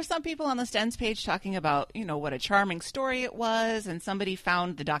were some people on the Stens page talking about, what a charming story it was, and somebody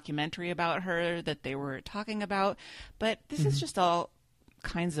found the documentary about her that they were talking about. But this is just all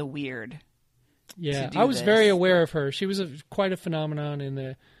kinds of weird. yeah, to do I was this. very aware of her. She was quite a phenomenon in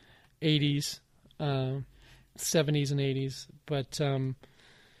the 80s, 70s and 80s. But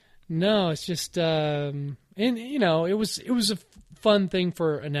no, it's just and it was a fun thing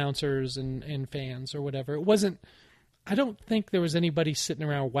for announcers and fans or whatever. It wasn't. I don't think there was anybody sitting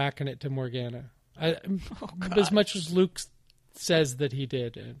around whacking it to Morgana. As much as Luke says that he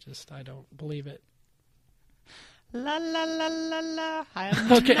did, I don't believe it. La la la la la.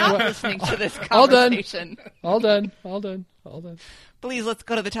 I'm Okay, not well, listening to this all done. conversation. All done. Please, let's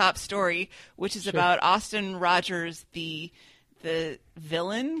go to the top story, which is about Austin Rogers, the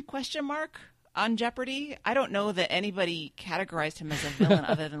villain, ? On Jeopardy. I don't know that anybody categorized him as a villain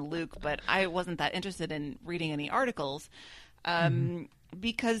other than Luke, but I wasn't that interested in reading any articles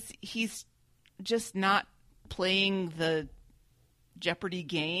because he's just not playing the Jeopardy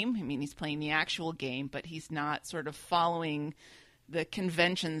game. I mean, he's playing the actual game, but he's not sort of following the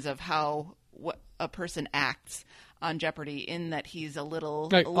conventions of how a person acts on Jeopardy, in that he's a little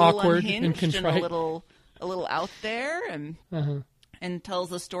awkward and unhinged and contrite. a little out there, and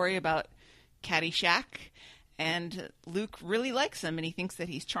tells a story about Caddyshack, and Luke really likes him, and he thinks that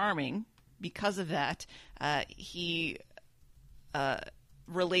he's charming because of that. He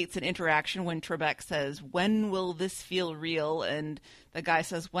relates an interaction when Trebek says, "When will this feel real?" And the guy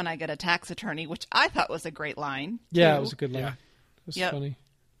says, "When I get a tax attorney," which I thought was a great line. Yeah, too. it was a good line. Yeah. It was Yep. funny.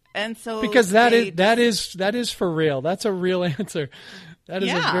 And so Because that is for real. That's a real answer. That is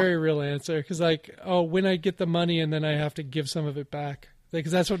a Yeah. very real answer. Because when I get the money and then I have to give some of it back.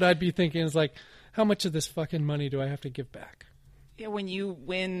 Because that's what I'd be thinking is like, how much of this fucking money do I have to give back? Yeah, when you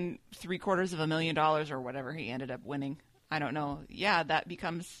win $750,000 or whatever he ended up winning, I don't know. Yeah, that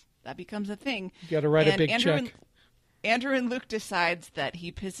becomes a thing. You got to write a And big Andrew check. Andrew and Luke decides that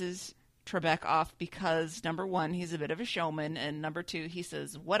he pisses Trebek off because, number one, he's a bit of a showman, and number two, he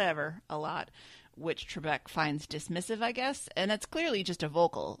says whatever a lot, which Trebek finds dismissive, I guess, and it's clearly just a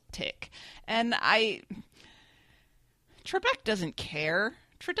vocal tick. And Trebek doesn't care.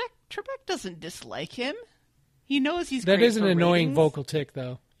 Trebek doesn't dislike him. He knows he's That great is an for annoying ratings. vocal tick,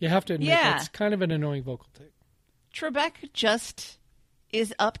 though. You have to admit, Yeah. it's kind of an annoying vocal tick. Trebek just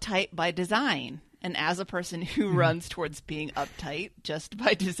is uptight by design, And as a person who runs towards being uptight just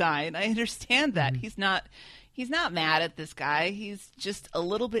by design, I understand that. He's not mad at this guy. He's just a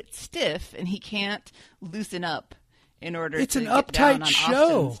little bit stiff, and he can't loosen up in order It's to an get down uptight on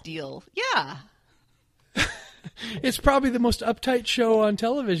show. Austin's deal. Yeah. It's probably the most uptight show on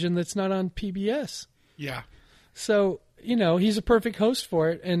television that's not on PBS. Yeah. So, he's a perfect host for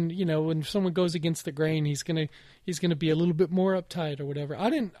it. And, when someone goes against the grain, he's gonna be a little bit more uptight or whatever. I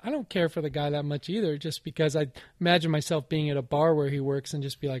don't care for the guy that much either, just because I imagine myself being at a bar where he works and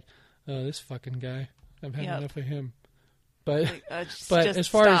just be like, oh, this fucking guy. I've had enough of him. But just as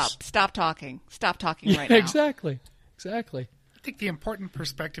far stop talking yeah, right now. Exactly. I think the important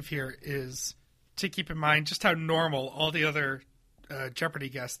perspective here is to keep in mind just how normal all the other Jeopardy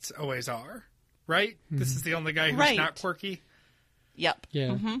guests always are, right? Mm-hmm. This is the only guy who's not quirky. Yep. Yeah.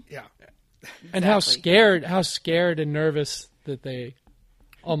 Mm-hmm. Yeah. And how scared and nervous that they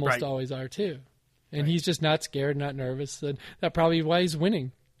almost always are too. And he's just not scared, not nervous, and that's probably why he's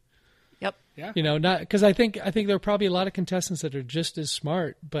winning. Yep. Yeah. Not because I think there are probably a lot of contestants that are just as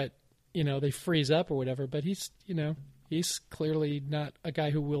smart, but they freeze up or whatever. But he's clearly not a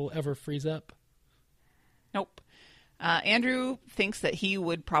guy who will ever freeze up. Nope. Andrew thinks that he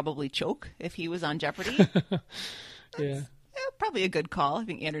would probably choke if he was on Jeopardy. Yeah. Probably a good call. I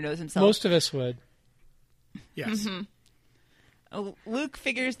think Andrew knows himself. Most of us would. Yes. Mm-hmm. Luke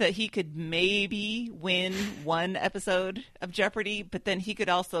figures that he could maybe win one episode of Jeopardy, but then he could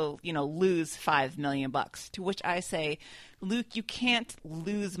also, lose $5 million. To which I say, Luke, you can't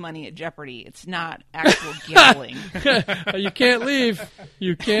lose money at Jeopardy. It's not actual gambling. You can't leave.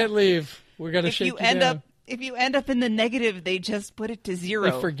 You can't leave. We're gonna shake you down. If you end up in the negative, they just put it to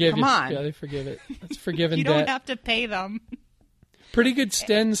zero. They forgive Come you. on. Yeah, they forgive it. It's forgiven You debt. don't have to pay them. Pretty good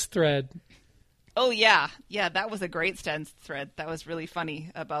Sten's thread. Oh, yeah. Yeah, that was a great Sten's thread. That was really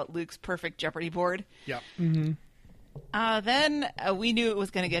funny about Luke's perfect Jeopardy board. Yeah. Mm-hmm. Then we knew it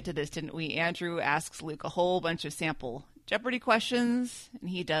was going to get to this, didn't we? Andrew asks Luke a whole bunch of sample Jeopardy questions, and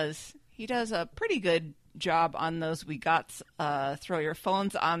he does a pretty good job on those. We got throw your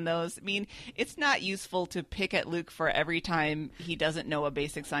phones on those. I mean, it's not useful to pick at Luke for every time he doesn't know a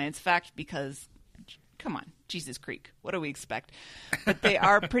basic science fact because, come on, Jesus Creek, what do we expect? But they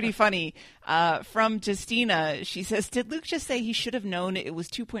are pretty funny. From Justina, she says, did Luke just say he should have known it was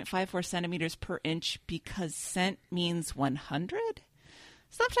 2.54 centimeters per inch because cent means 100?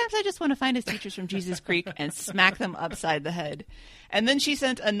 Sometimes I just want to find his teachers from Jesus Creek and smack them upside the head. And then she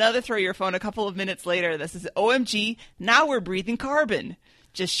sent another throw your phone a couple of minutes later that says, OMG, now we're breathing carbon.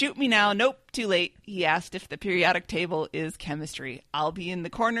 Just shoot me now. Nope, too late. He asked if the periodic table is chemistry. I'll be in the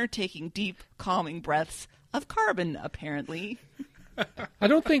corner taking deep, calming breaths of carbon, apparently. I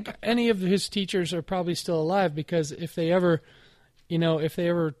don't think any of his teachers are probably still alive because if they ever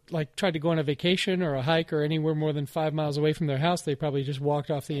like tried to go on a vacation or a hike or anywhere more than 5 miles away from their house, they probably just walked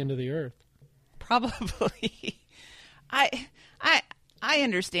off the end of the earth. Probably. I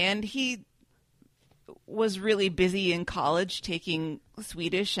understand. He was really busy in college taking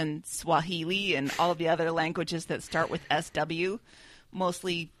Swedish and Swahili and all of the other languages that start with SW,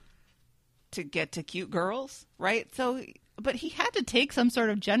 mostly to get to cute girls, right? So, but he had to take some sort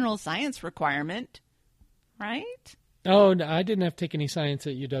of general science requirement, right? Oh, no, I didn't have to take any science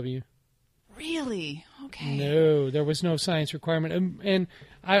at UW. Really? Okay. No, there was no science requirement. And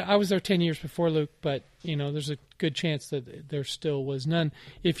I was there 10 years before Luke, but, there's a good chance that there still was none.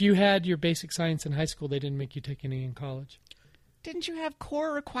 If you had your basic science in high school, they didn't make you take any in college. Didn't you have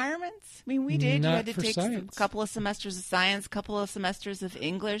core requirements? I mean, we did. Not you had to for take science. a couple of semesters of science, a couple of semesters of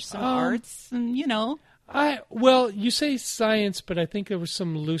English, some arts, and, Well, you say science, but I think there was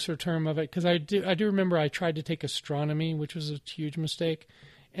some looser term of it because I do remember I tried to take astronomy, which was a huge mistake,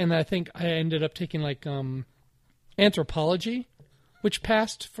 and I think I ended up taking like anthropology, which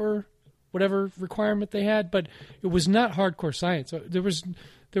passed for whatever requirement they had, but it was not hardcore science. There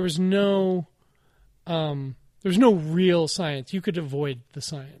was no real science. You could avoid the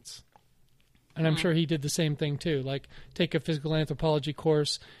science, and I'm sure he did the same thing too. Like take a physical anthropology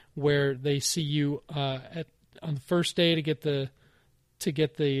course where they see you on the first day to get the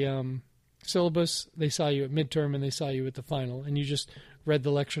syllabus. They saw you at midterm and they saw you at the final, and you just read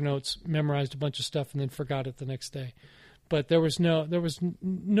the lecture notes, memorized a bunch of stuff, and then forgot it the next day. But there was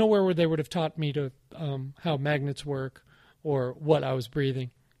nowhere where they would have taught me to how magnets work or what I was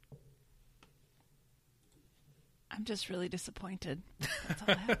breathing. I'm just really disappointed. That's all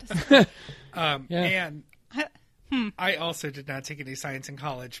I have to say. And I also did not take any science in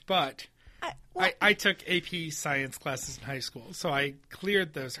college, but I took AP science classes in high school, so I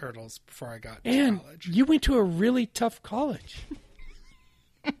cleared those hurdles before I got to college. You went to a really tough college.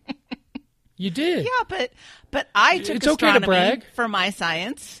 You did. Yeah, but I took It's okay to astronomy brag. for my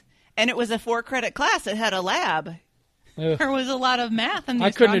science, and it was a 4-credit class. It had a lab. Ugh. There was a lot of math in the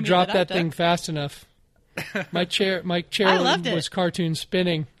I couldn't have astronomy dropped that I thing took. fast enough. My chair I loved it. was cartoon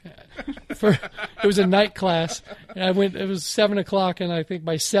spinning. It was a night class, and I went. It was 7:00, and I think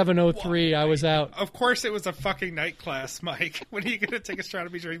by 7:03 I was out. Of course, it was a fucking night class, Mike. When are you going to take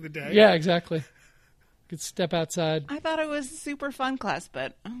astronomy during the day? Yeah, exactly. Could step outside. I thought it was a super fun class,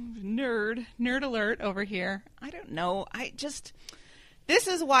 but nerd alert over here. I don't know. This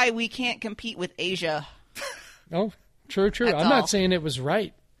is why we can't compete with Asia. Oh, true. That's I'm all. not saying it was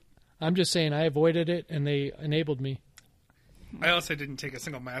right. I'm just saying I avoided it, and they enabled me. I also didn't take a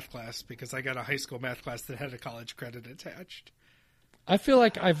single math class because I got a high school math class that had a college credit attached. I feel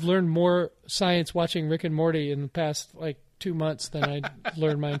like I've learned more science watching Rick and Morty in the past 2 months than I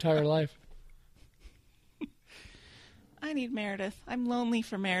learned my entire life. I need Meredith. I'm lonely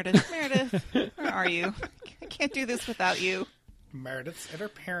for Meredith. Meredith, where are you? I can't do this without you. Meredith's at her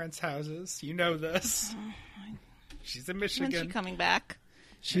parents' houses. You know this. She's in Michigan. When's she coming back?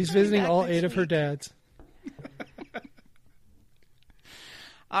 She's Coming visiting back all next 8 of her week. dads.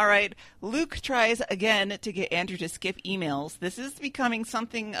 All right. Luke tries again to get Andrew to skip emails. This is becoming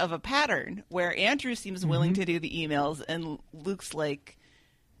something of a pattern where Andrew seems willing to do the emails and Luke's like,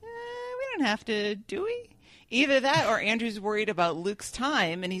 we don't have to, do we? Either that or Andrew's worried about Luke's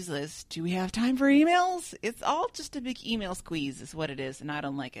time and he says, do we have time for emails? It's all just a big email squeeze is what it is, and I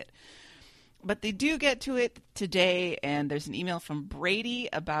don't like it. But they do get to it today, and there's an email from Brady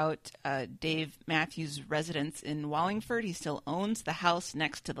about Dave Matthews' residence in Wallingford. He still owns the house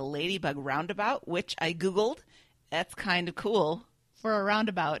next to the Ladybug Roundabout, which I Googled. That's kind of cool for a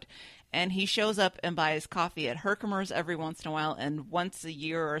roundabout. And he shows up and buys coffee at Herkimer's every once in a while, and once a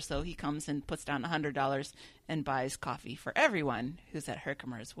year or so he comes and puts down $100 and buys coffee for everyone who's at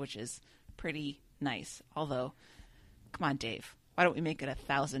Herkimer's, which is pretty nice. Although, come on, Dave, why don't we make it a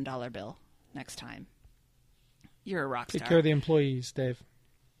 $1,000 bill next time? You're a rock star. Take care of the employees, Dave.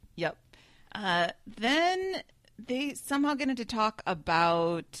 Yep. Then they somehow get into talk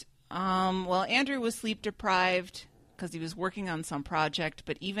about, Andrew was sleep deprived because he was working on some project,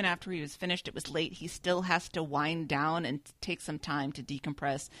 but even after he was finished, it was late. He still has to wind down and take some time to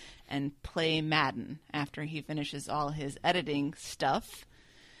decompress and play Madden after he finishes all his editing stuff,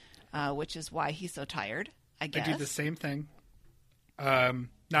 which is why he's so tired, I guess. I do the same thing.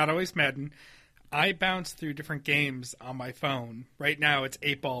 Not always Madden. I bounce through different games on my phone. Right now, it's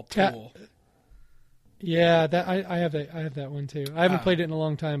 8-Ball Pool. Yeah, that I have that. I have that one too. I haven't played it in a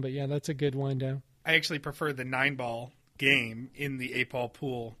long time, but yeah, that's a good wind down. I actually prefer the 9-Ball game in the 8-Ball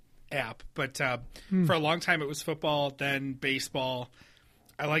Pool app. But for a long time, it was football, then baseball.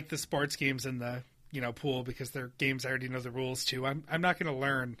 I like the sports games in the pool because they're games I already know the rules to. I'm not going to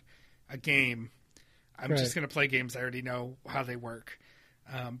learn a game. I'm just going to play games I already know how they work.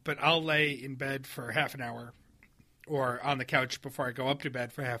 But I'll lay in bed for half an hour or on the couch before I go up to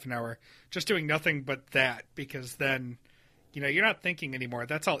bed for half an hour, just doing nothing but that, because then, you're not thinking anymore.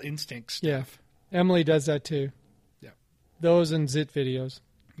 That's all instinct stuff. Yeah. Emily does that too. Yeah. Those and Zit videos.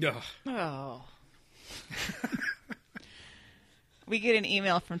 Ugh. Oh. We get an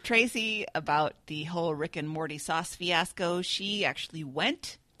email from Tracy about the whole Rick and Morty sauce fiasco. She actually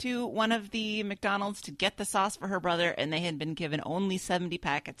went to one of the McDonald's to get the sauce for her brother, and they had been given only 70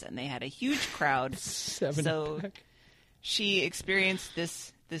 packets, and they had a huge crowd. 70 so pack. she experienced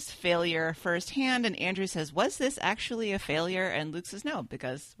this failure firsthand, and Andrew says, was this actually a failure? And Luke says, no,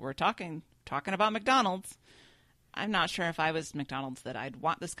 because we're talking about McDonald's. I'm not sure if I was McDonald's that I'd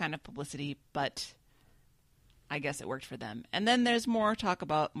want this kind of publicity, but I guess it worked for them. And then there's more talk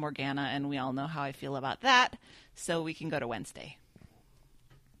about Morgana, and we all know how I feel about that, so we can go to Wednesday.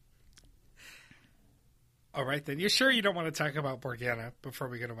 All right, then. You sure you don't want to talk about Morgana before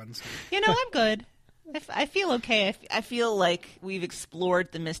we go to Wednesday? I'm good. I feel okay. I feel like we've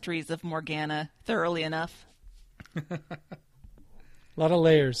explored the mysteries of Morgana thoroughly enough. A lot of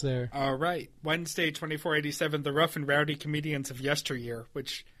layers there. All right. Wednesday, 2487, The Rough and Rowdy Comedians of Yesteryear,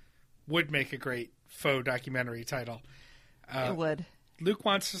 which would make a great faux documentary title. It would. Luke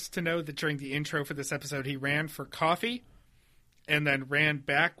wants us to know that during the intro for this episode, he ran for coffee and then ran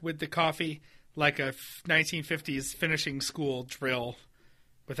back with the coffee like a 1950s finishing school drill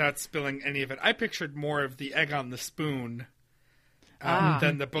without spilling any of it. I pictured more of the egg on the spoon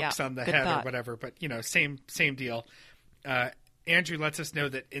than the books on the good head thought. or whatever, but, same deal. Andrew lets us know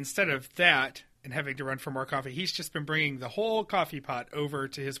that instead of that and having to run for more coffee, he's just been bringing the whole coffee pot over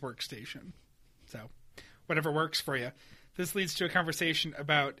to his workstation. So, whatever works for you. This leads to a conversation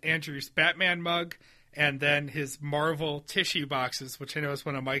about Andrew's Batman mug and then his Marvel tissue boxes, which I know is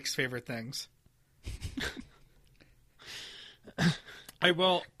one of Mike's favorite things. I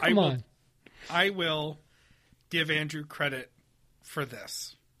will give Andrew credit for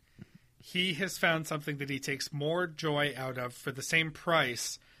this. He has found something that he takes more joy out of for the same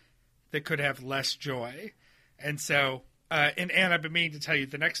price that could have less joy. And so, and I've been meaning to tell you,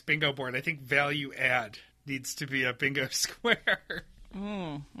 the next bingo board, I think value add needs to be a bingo square.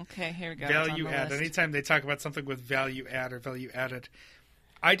 Okay, here we go. Value add. Anytime they talk about something with value add or value added.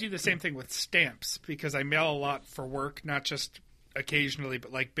 I do the same thing with stamps because I mail a lot for work, not just occasionally,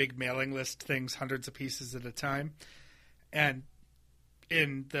 but like big mailing list things, hundreds of pieces at a time. And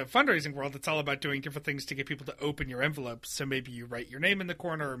in the fundraising world, it's all about doing different things to get people to open your envelopes. So maybe you write your name in the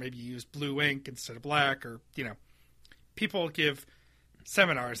corner, or maybe you use blue ink instead of black, or, you know, people give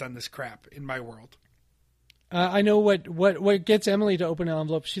seminars on this crap in my world. I know what gets Emily to open an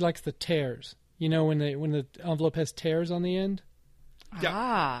envelope. She likes the tears. You know, when the envelope has tears on the end. Yeah.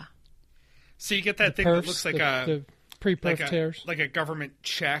 Ah. So you get that thing that looks like the pre-perf tears, like a government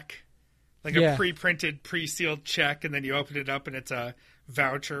check, like a pre-printed, pre-sealed check, and then you open it up and it's a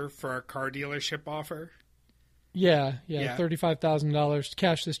voucher for a car dealership offer. Yeah. $35,000.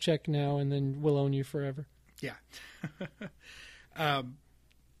 Cash this check now, and then we'll own you forever. Yeah.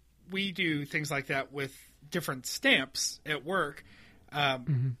 We do things like that with different stamps at work,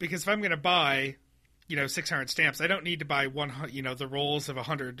 because if I'm going to buy, 600 stamps, I don't need to buy the rolls of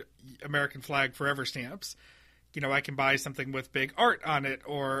 100 American flag forever stamps. I can buy something with big art on it,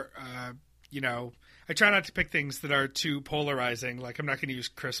 or I try not to pick things that are too polarizing. Like I'm not going to use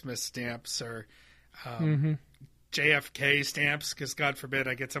Christmas stamps or JFK stamps, because God forbid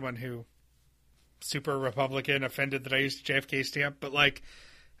I get someone who super Republican offended that I used a JFK stamp. But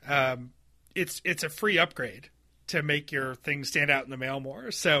it's a free upgrade to make your thing stand out in the mail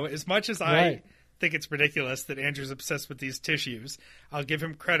more. So as much as I think it's ridiculous that Andrew's obsessed with these tissues, I'll give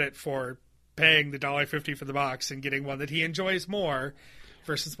him credit for paying the $1.50 for the box and getting one that he enjoys more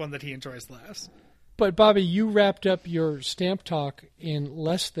versus one that he enjoys less. But Bobby, you wrapped up your stamp talk in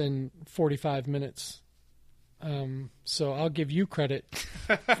less than 45 minutes. So I'll give you credit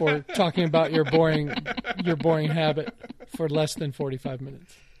for talking about your boring habit for less than 45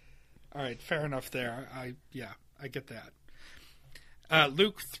 minutes. All right, fair enough there. I get that.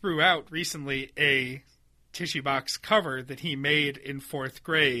 Luke threw out recently a tissue box cover that he made in 4th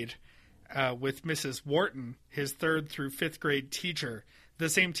grade with Mrs. Wharton, his 3rd through 5th grade teacher, the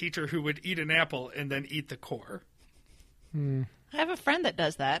same teacher who would eat an apple and then eat the core. I have a friend that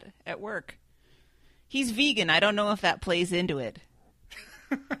does that at work. He's vegan. I don't know if that plays into it.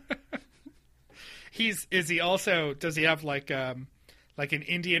 Does he have like an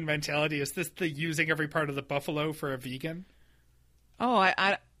Indian mentality? Is this the using every part of the buffalo for a vegan? Oh,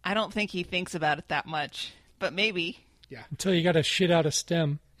 I don't think he thinks about it that much, but maybe. Yeah. Until you got to shit out a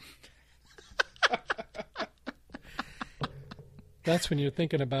stem. That's when you're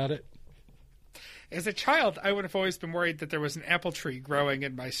thinking about it. As a child, I would have always been worried that there was an apple tree growing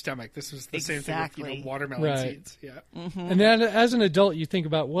in my stomach. This was the same thing with watermelon seeds. Yeah. Mm-hmm. And then as an adult, you think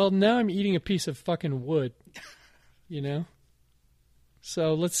about, well, now I'm eating a piece of fucking wood.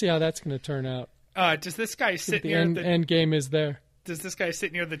 So let's see how that's going to turn out. Does this guy sit near the end game is there? Does this guy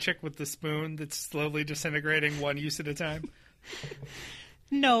sit near the chick with the spoon that's slowly disintegrating one use at a time?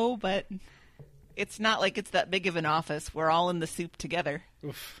 No, but it's not like it's that big of an office. We're all in the soup together.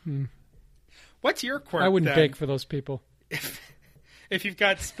 Oof. What's your quirk? I wouldn't bake for those people. If you've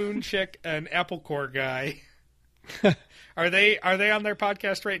got spoon chick and apple core guy, are they on their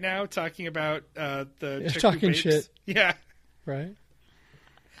podcast right now talking about the chick talking who bakes? shit? Yeah, right.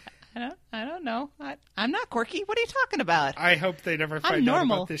 I don't know. I'm not quirky. What are you talking about? I hope they never find out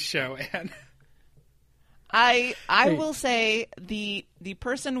about this show, Anne. I will say the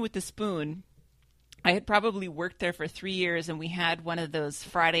person with the spoon, I had probably worked there for 3 years, and we had one of those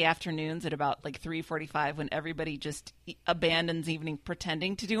Friday afternoons at about 3:45 when everybody just abandons evening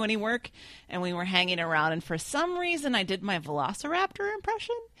pretending to do any work, and we were hanging around, and for some reason I did my Velociraptor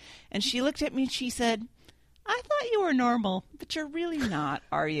impression, and she looked at me and she said, "I thought you were normal, but you're really not,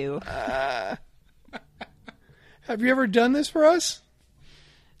 are you?" Have you ever done this for us?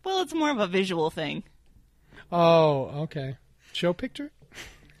 Well, it's more of a visual thing. Oh, okay. Show picture?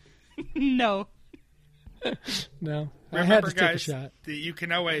 No. No. Remember, I had to guys, take a shot. that you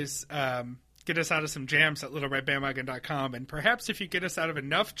can always get us out of some jams at littleredbandwagon.com, and perhaps if you get us out of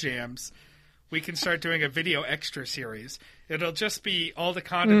enough jams, we can start doing a video extra series. It'll just be all the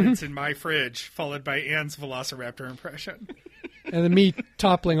condiments in my fridge, followed by Anne's Velociraptor impression. And then me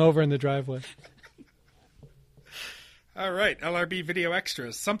toppling over in the driveway. All right, LRB Video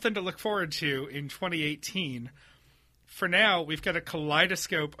Extras. Something to look forward to in 2018. For now, we've got a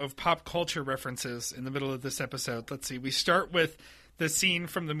kaleidoscope of pop culture references in the middle of this episode. Let's see. We start with the scene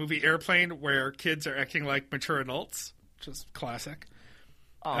from the movie Airplane where kids are acting like mature adults, which is classic.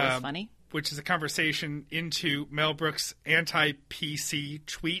 Always funny. Which is a conversation into Mel Brooks' anti-PC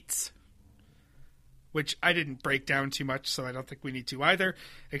tweets, which I didn't break down too much, so I don't think we need to either,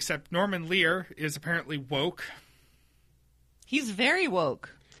 except Norman Lear is apparently woke. He's very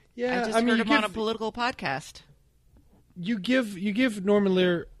woke. Yeah, I just heard him on a political podcast. You give Norman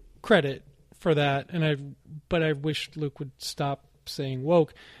Lear credit for that, but I wish Luke would stop saying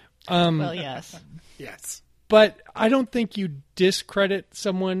woke. Well, yes. Yes. But I don't think you discredit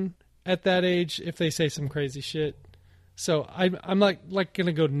someone at that age if they say some crazy shit. So I'm like going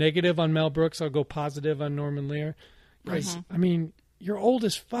to go negative on Mel Brooks. I'll go positive on Norman Lear. Because, I mean, you're old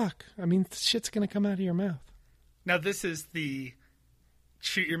as fuck. I mean, shit's going to come out of your mouth. Now, this is the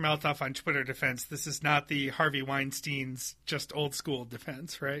shoot your mouth off on Twitter defense. This is not the Harvey Weinstein's just old school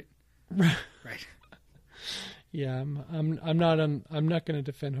defense, right? Right. Yeah, I'm not going to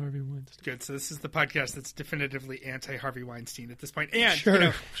defend Harvey Weinstein. Good. So this is the podcast that's definitively anti Harvey Weinstein at this point. And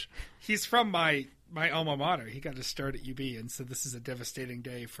sure. He's from my alma mater. He got to start at UB, and so this is a devastating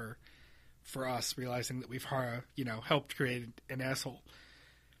day for us, realizing that we've helped create an asshole.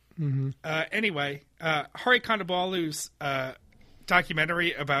 Mm-hmm. Anyway, Hari Kondabolu's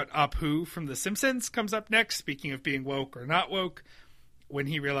documentary about Apu from The Simpsons comes up next. Speaking of being woke or not woke, when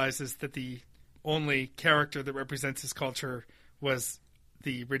he realizes that the only character that represents his culture was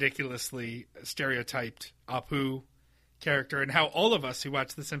the ridiculously stereotyped Apu character, and how all of us who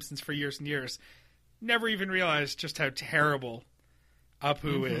watched The Simpsons for years and years never even realized just how terrible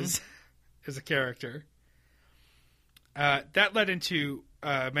Apu is as a character. That led into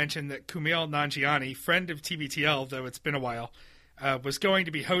mention that Kumail Nanjiani, friend of TBTL, though it's been a while, was going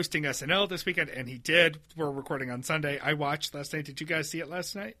to be hosting SNL this weekend, and he did. We're recording on Sunday. I watched last night. Did you guys see it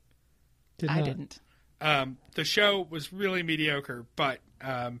last night? I didn't. The show was really mediocre, but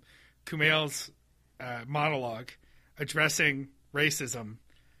Kumail's monologue addressing racism,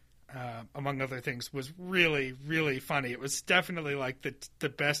 among other things, was really, really funny. It was definitely like the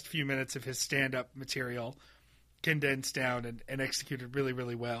best few minutes of his stand-up material condensed down and executed really,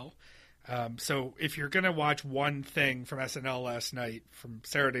 really well. So if you're going to watch one thing from SNL last night, from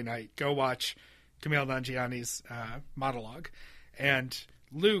Saturday night, go watch Kumail Nanjiani's monologue. And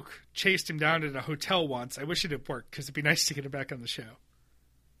Luke chased him down at a hotel once. I wish it had worked because it'd be nice to get him back on the show.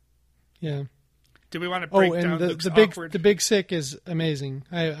 Yeah. Do we want to break down Luke's awkward... the Big Sick is amazing.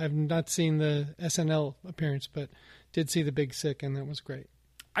 I've not seen the SNL appearance, but did see the Big Sick, and that was great.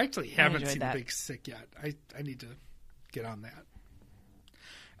 I actually haven't seen the Big Sick yet. I need to get on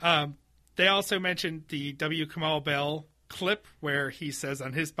that. They also mentioned the W. Kamau Bell clip where he says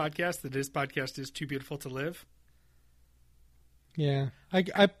on his podcast that his podcast is Too Beautiful to Live. Yeah.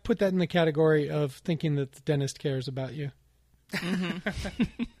 I put that in the category of thinking that the dentist cares about you.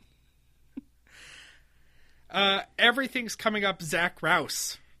 Everything's coming up Zach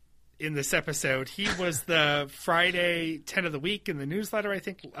Rouse in this episode. He was the Friday 10 of the week in the newsletter, I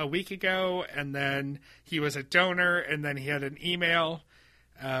think, a week ago, and then he was a donor, and then he had an email.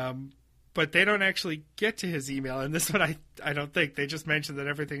 But they don't actually get to his email, and this one I don't think. They just mentioned that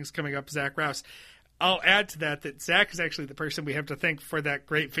everything's coming up Zach Rouse. I'll add to that Zach is actually the person we have to thank for that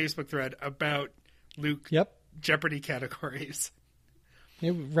great Facebook thread about Luke Jeopardy categories.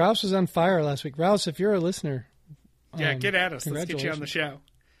 Yeah, Rouse was on fire last week. Rouse, if you're a listener, get at us. Let's get you on the show.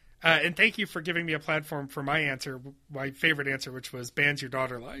 And thank you for giving me a platform for my answer, my favorite answer, which was bands your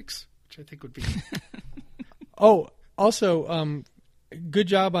daughter likes, which I think would be... Also, good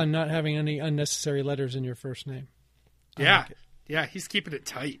job on not having any unnecessary letters in your first name. Yeah. Yeah, he's keeping it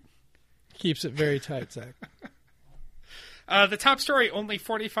tight. Keeps it very tight, Zach. The top story, only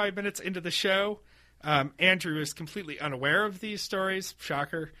 45 minutes into the show. Andrew is completely unaware of these stories.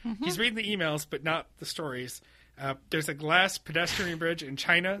 Shocker. He's reading the emails, but not the stories. There's a glass pedestrian bridge in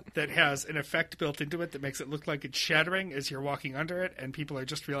China that has an effect built into it that makes it look like it's shattering as you're walking under it, and people are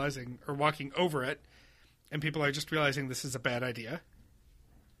just realizing, or walking over it, and people are just realizing this is a bad idea.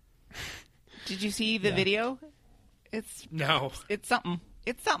 Did you see the video? No. It's something.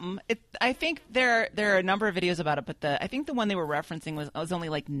 It's something. I think there are a number of videos about it, but I think the one they were referencing was only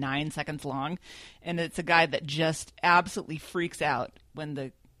like 9 seconds long, and it's a guy that just absolutely freaks out when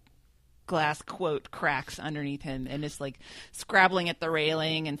the glass quote cracks underneath him and is like scrabbling at the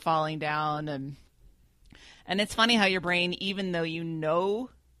railing and falling down, and it's funny how your brain, even though you know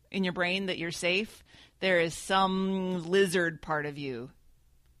in your brain that you're safe, there is some lizard part of you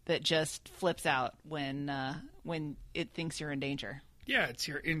that just flips out when when it thinks you're in danger. Yeah, it's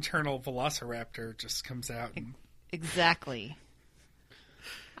your internal velociraptor just comes out. And... Exactly.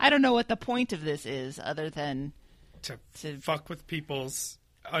 I don't know what the point of this is other than to fuck with people's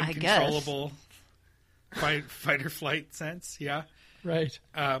I uncontrollable fight or flight sense. Yeah. Right.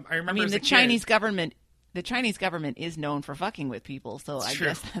 I remember the Chinese government is known for fucking with people, so I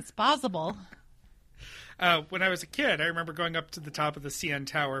guess that's possible. When I was a kid, I remember going up to the top of the CN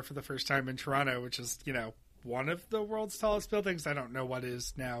Tower for the first time in Toronto, which is, one of the world's tallest buildings. I don't know what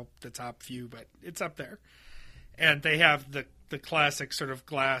is now the top few, but it's up there. And they have the classic sort of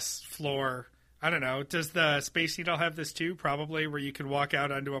glass floor. I don't know. Does the Space Needle have this too? Probably, where you can walk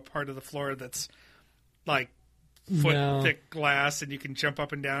out onto a part of the floor that's like foot-thick glass, and you can jump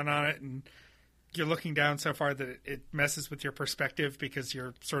up and down on it, and you're looking down so far that it messes with your perspective because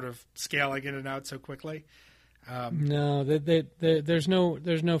you're sort of scaling in and out so quickly. No, there's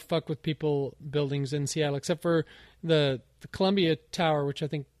no fuck with people buildings in Seattle, except for the Columbia Tower, which I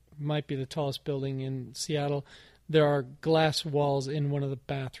think might be the tallest building in Seattle. There are glass walls in one of the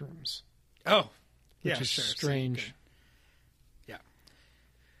bathrooms. Oh, which is strange. So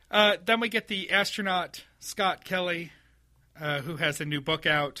yeah. Then we get the astronaut Scott Kelly, who has a new book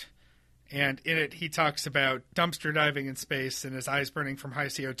out, and in it he talks about dumpster diving in space and his eyes burning from high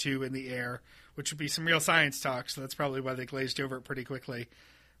CO2 in the air, which would be some real science talk, so that's probably why they glazed over it pretty quickly.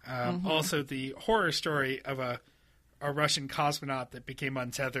 Also, the horror story of a Russian cosmonaut that became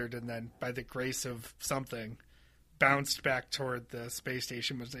untethered and then, by the grace of something, bounced back toward the space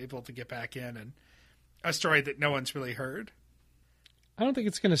station, was able to get back in, and a story that no one's really heard. I don't think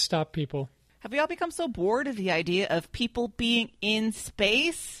it's going to stop people. Have we all become so bored of the idea of people being in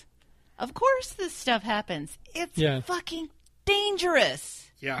space? Of course this stuff happens. It's fucking dangerous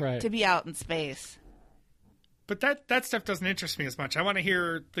to be out in space. But that stuff doesn't interest me as much. I want to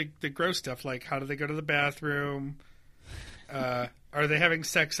hear the gross stuff, like how do they go to the bathroom? Are they having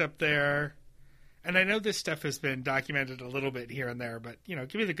sex up there? And I know this stuff has been documented a little bit here and there, but,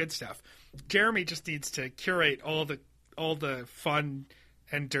 give me the good stuff. Jeremy just needs to curate all the fun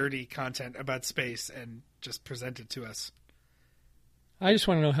and dirty content about space and just present it to us. I just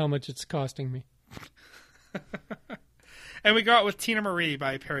want to know how much it's costing me. And we go out with Tina Marie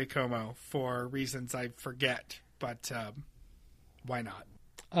by Perry Como for reasons I forget, but why not?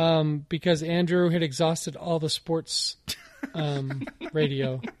 Because Andrew had exhausted all the sports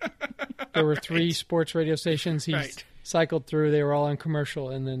radio. There were 3 sports radio stations he cycled through. They were all on commercial,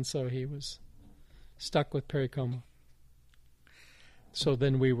 and then so he was stuck with Perry Como. So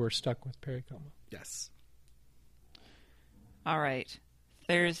then we were stuck with Perry Como. Yes. All right.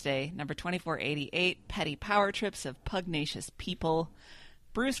 Thursday, number 2488, Petty Power Trips of Pugnacious People.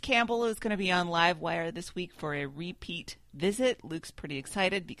 Bruce Campbell is going to be on Livewire this week for a repeat visit. Luke's pretty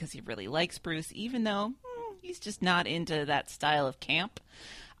excited because he really likes Bruce, even though he's just not into that style of camp.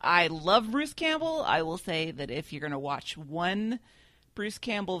 I love Bruce Campbell. I will say that if you're going to watch one Bruce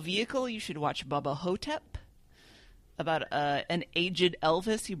Campbell vehicle, you should watch Bubba Hotep, about an aged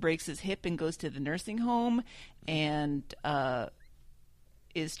Elvis who breaks his hip and goes to the nursing home and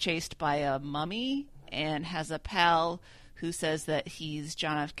is chased by a mummy and has a pal who says that he's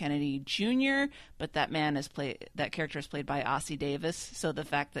John F. Kennedy Jr., but that character is played by Ossie Davis, so the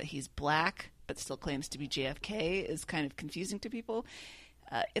fact that he's black but still claims to be JFK is kind of confusing to people.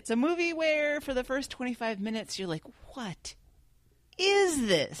 It's a movie where for the first 25 minutes you're like, what is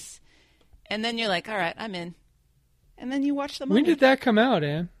this? And then you're like, all right, I'm in. And then you watch the movie. When did that come out,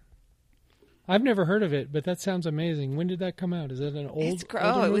 Anne? I've never heard of it, but that sounds amazing. When did that come out? Is it an old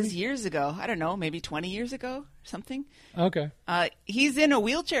movie? It was years ago. I don't know, maybe 20 years ago or something. Okay. He's in a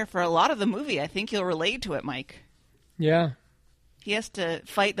wheelchair for a lot of the movie. I think you'll relate to it, Mike. Yeah. He has to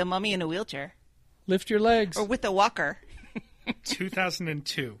fight the mummy in a wheelchair. Lift your legs. Or with a walker.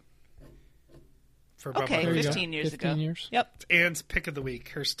 2002. For Bubba okay, Hotep. 15 years 15 ago. years. Yep. It's Anne's pick of the week,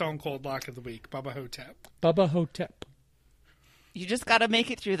 her stone cold lock of the week, Bubba Hotep. Bubba Hotep. You just got to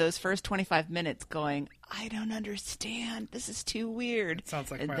make it through those first 25 minutes going, I don't understand. This is too weird. Sounds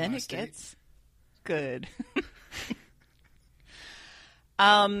like and my then last it date. gets good.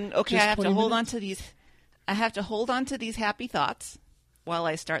 Okay, I have to hold on to these. I have to hold on to these happy thoughts while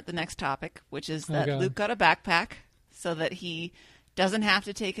I start the next topic, which is that Luke got a backpack so that he doesn't have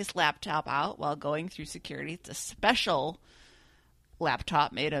to take his laptop out while going through security. It's a special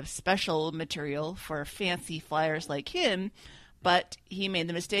laptop made of special material for fancy flyers like him, but he made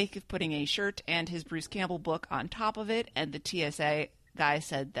the mistake of putting a shirt and his Bruce Campbell book on top of it, and the TSA guy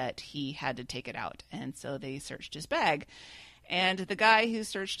said that he had to take it out, and so they searched his bag. And the guy who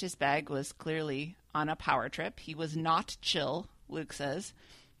searched his bag was clearly on a power trip. He was not chill, Luke says.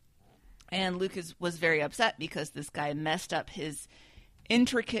 And Luke was very upset because this guy messed up his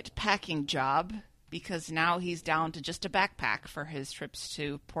intricate packing job, because now he's down to just a backpack for his trips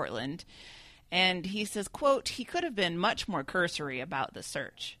to Portland. And he says, quote, he could have been much more cursory about the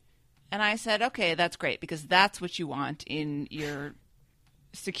search. And I said, okay, that's great, because that's what you want in your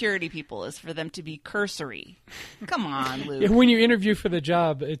security people, is for them to be cursory. Come on, Luke. Yeah, when you interview for the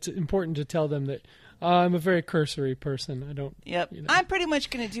job, it's important to tell them that I'm a very cursory person. I don't. Yep. You know. I'm pretty much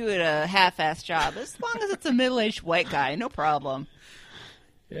going to do it a half-assed job, as long as it's a middle-aged white guy. No problem.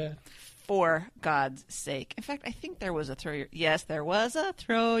 Yeah. For God's sake. In fact, I think there was a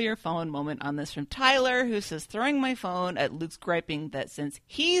throw your phone moment on this from Tyler, who says, throwing my phone at Luke's griping that since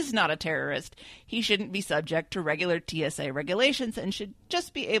he's not a terrorist, he shouldn't be subject to regular TSA regulations and should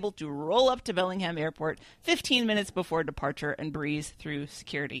just be able to roll up to Bellingham Airport 15 minutes before departure and breeze through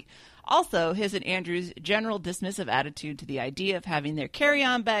security. Also, his and Andrew's general dismissive attitude to the idea of having their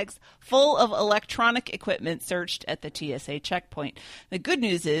carry-on bags full of electronic equipment searched at the TSA checkpoint. The good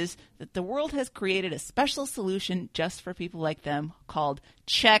news is that the world has created a special solution just for people like them called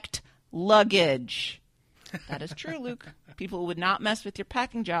checked luggage. That is true, Luke. People would not mess with your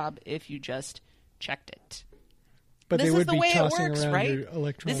packing job if you just checked it. But this they is would the be way it tossing works, around right? your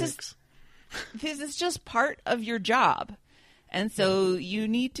electronics. This is just part of your job. And so you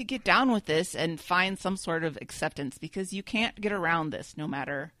need to get down with this and find some sort of acceptance, because you can't get around this no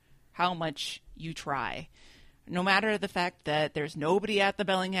matter how much you try. No matter the fact that there's nobody at the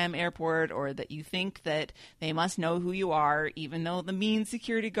Bellingham Airport, or that you think that they must know who you are, even though the mean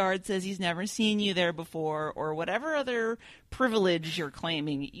security guard says he's never seen you there before, or whatever other privilege you're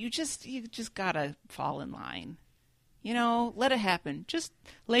claiming, you just gotta fall in line. You know, let it happen. Just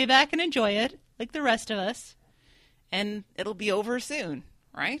lay back and enjoy it, like the rest of us. And it'll be over soon,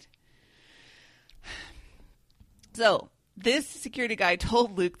 right? So, this security guy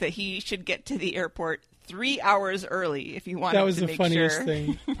told Luke that he should get to the airport 3 hours early if he wanted to make sure. That was the funniest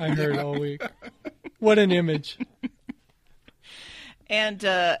thing I heard all week. What an image. And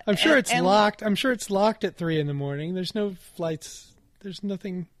I'm sure it's locked. I'm sure it's locked at 3 a.m. There's no flights. There's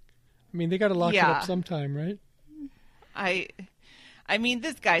nothing. I mean, they got to lock it up sometime, right? I mean,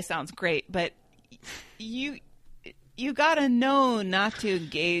 this guy sounds great, but you gotta know not to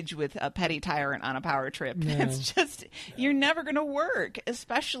engage with a petty tyrant on a power trip. No. It's just, you're never gonna work,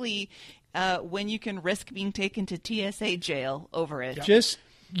 especially when you can risk being taken to TSA jail over it. Just,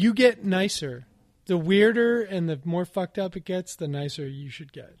 you get nicer. The weirder and the more fucked up it gets, the nicer you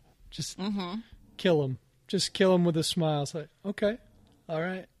should get. Just kill them. Just kill them with a smile. It's like, okay, all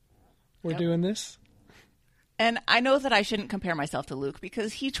right, we're doing this. And I know that I shouldn't compare myself to Luke,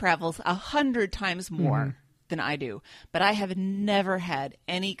 because he travels 100 times more than I do. But I have never had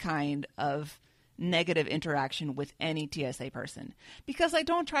any kind of negative interaction with any TSA person, because I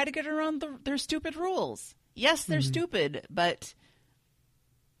don't try to get around their stupid rules. Yes, they're stupid, but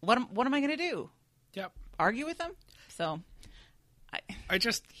what am I going to do? Yep. Argue with them? So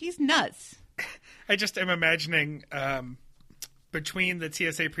he's nuts. I just am imagining between the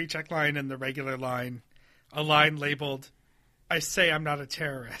TSA pre-check line and the regular line, a line labeled, "I say I'm not a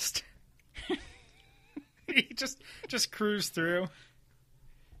terrorist." He just cruise through.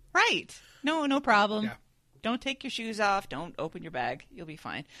 Right. No problem. Yeah. Don't take your shoes off. Don't open your bag. You'll be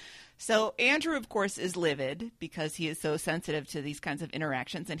fine. So Andrew, of course, is livid because he is so sensitive to these kinds of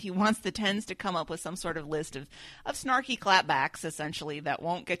interactions, and he wants the TENS to come up with some sort of list of snarky clapbacks, essentially, that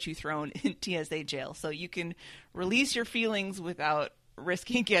won't get you thrown in TSA jail. So you can release your feelings without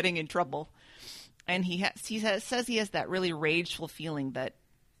risking getting in trouble. And he says he has that really rageful feeling that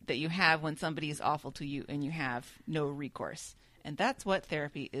you have when somebody is awful to you and you have no recourse. And that's what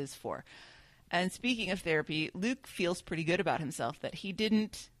therapy is for. And speaking of therapy, Luke feels pretty good about himself that he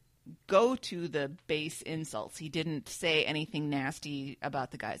didn't go to the base insults. He didn't say anything nasty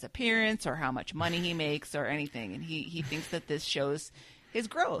about the guy's appearance or how much money he makes or anything. And he thinks that this shows his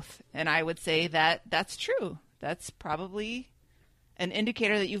growth. And I would say that that's true. That's probably an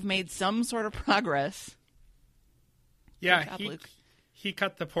indicator that you've made some sort of progress. Yeah, job, Luke. He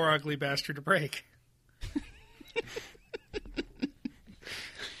cut the poor ugly bastard a break.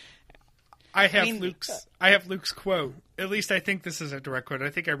 I have Luke's quote. At least I think this is a direct quote.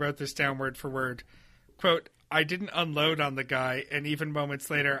 I think I wrote this down word for word. Quote, "I didn't unload on the guy, and even moments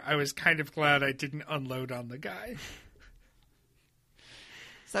later, I was kind of glad I didn't unload on the guy."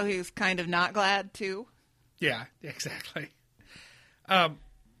 So he was kind of not glad, too? Yeah, exactly.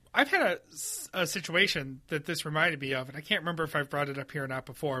 I've had a situation that this reminded me of, and I can't remember if I've brought it up here or not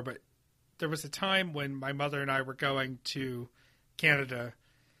before, but there was a time when my mother and I were going to Canada,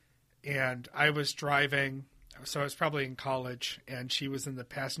 and I was driving, So I was probably in college, and she was in the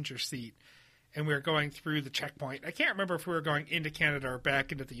passenger seat, and we were going through the checkpoint. I can't remember if we were going into Canada or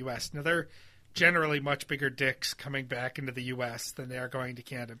back into the U.S. Now, they're generally much bigger dicks coming back into the U.S. than they are going to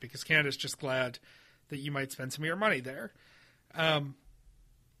Canada, because Canada's just glad that you might spend some of your money there.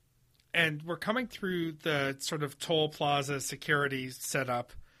 And we're coming through the sort of toll plaza security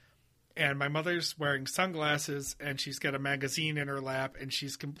setup, and my mother's wearing sunglasses, and she's got a magazine in her lap, and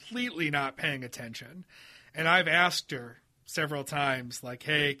she's completely not paying attention. And I've asked her several times, like,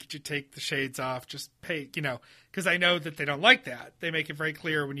 hey, could you take the shades off? Just pay, because I know that they don't like that. They make it very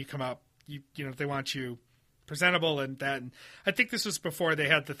clear when you come up, they want you presentable and that. And I think this was before they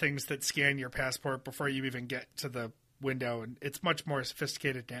had the things that scan your passport before you even get to the window, and it's much more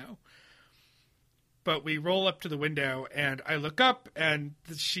sophisticated now. But we roll up to the window, and I look up, and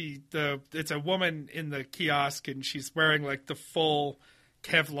it's a woman in the kiosk, and she's wearing like the full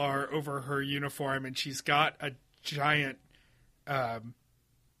Kevlar over her uniform, and she's got a giant,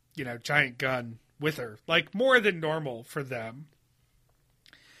 giant gun with her, like more than normal for them.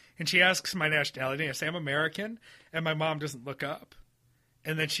 And she asks my nationality, and I say I'm American, and my mom doesn't look up.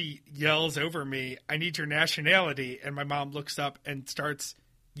 And then she yells over me, I need your nationality, and my mom looks up and starts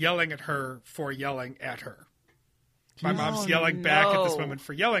yelling at her for yelling at her. My mom's yelling back at this woman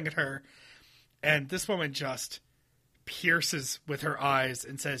for yelling at her, and this woman just pierces with her eyes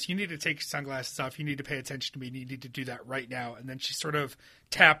and says, you need to take your sunglasses off, you need to pay attention to me, and you need to do that right now. And then she sort of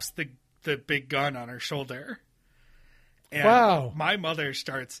taps the big gun on her shoulder. And wow. My mother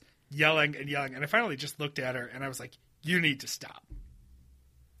starts yelling and yelling, and I finally just looked at her, and I was like, you need to stop.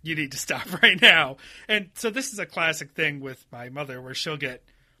 You need to stop right now. And so this is a classic thing with my mother, where she'll get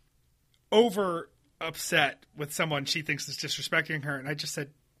over upset with someone she thinks is disrespecting her. And I just said,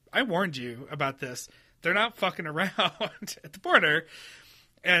 I warned you about this. They're not fucking around at the border.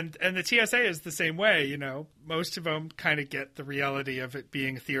 And the TSA is the same way, most of them kind of get the reality of it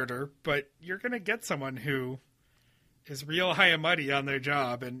being theater, but you're going to get someone who is real high and mighty on their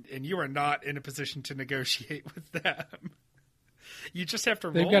job, and you are not in a position to negotiate with them. You just have to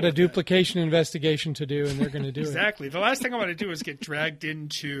roll. They've got a duplication investigation to do, and they're going to do exactly. The last thing I want to do is get dragged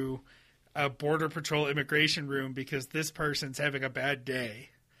into a Border Patrol immigration room because this person's having a bad day.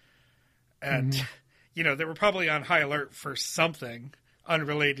 And, they were probably on high alert for something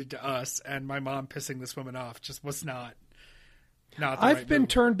unrelated to us, and my mom pissing this woman off just was not the I've been move.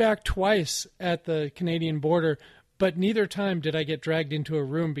 Turned back twice at the Canadian border, but neither time did I get dragged into a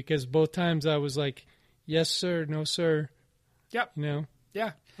room, because both times I was like, yes, sir, no, sir. Yep.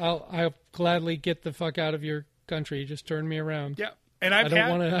 Yeah. I'll gladly get the fuck out of your country. Just turn me around. Yep. And I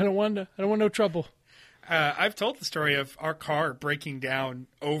don't want no trouble. I've told the story of our car breaking down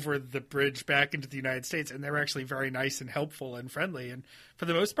over the bridge back into the United States, and they were actually very nice and helpful and friendly. And for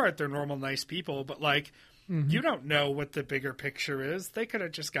the most part, they're normal, nice people. But you don't know what the bigger picture is. They could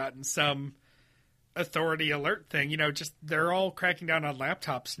have just gotten some authority alert thing. They're all cracking down on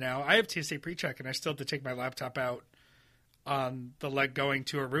laptops now. I have TSA PreCheck, and I still have to take my laptop out on the leg going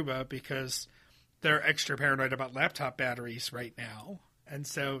to Aruba because they're extra paranoid about laptop batteries right now. And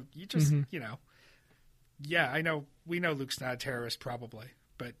so you just, yeah, I know, we know Luke's not a terrorist probably,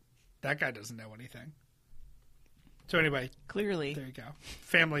 but that guy doesn't know anything. So anyway, clearly, there you go.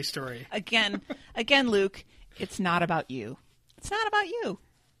 Family story. Again, Luke, it's not about you. It's not about you.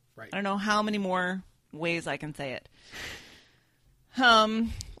 Right. I don't know how many more ways I can say it.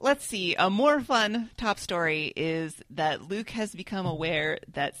 Let's see. A more fun top story is that Luke has become aware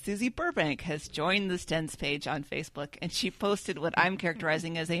that Susie Burbank has joined the Stens page on Facebook, and she posted what I'm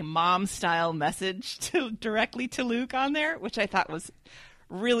characterizing as a mom-style message directly to Luke on there, which I thought was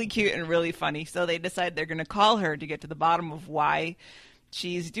really cute and really funny. So they decide they're going to call her to get to the bottom of why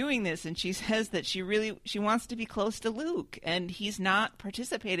she's doing this, and she says that she wants to be close to Luke, and he's not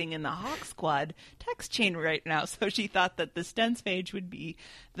participating in the Hawk Squad text chain right now, so she thought that the Stens page would be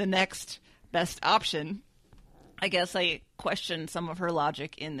the next best option. I guess I questioned some of her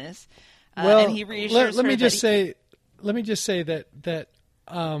logic in this. And he reassures let me her just say that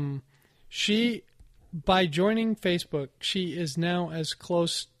she, by joining Facebook, she is now as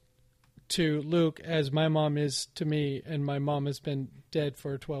close to Luke as my mom is to me, and my mom has been dead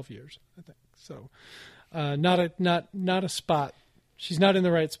for 12 years, I think. So, not a spot. She's not in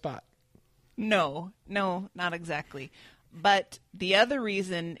the right spot. No, not exactly. But the other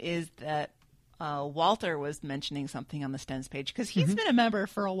reason is that Walter was mentioning something on the Stens page, because he's been a member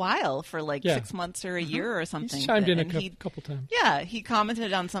for a while, for 6 months or a year or something. He's chimed in a couple times. Yeah, he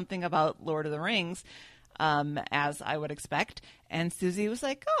commented on something about Lord of the Rings, as I would expect. And Susie was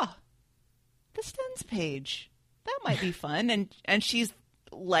like, oh, the Stens page, that might be fun. And she's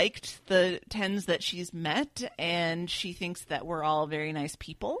liked the Tens that she's met, and she thinks that we're all very nice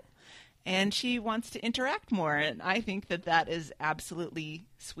people, and she wants to interact more. And I think that that is absolutely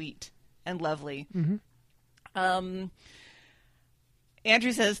sweet and lovely.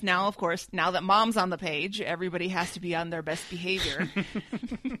 Andrew says, now, of course, now that Mom's on the page, everybody has to be on their best behavior.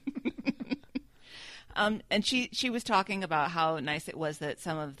 And she was talking about how nice it was that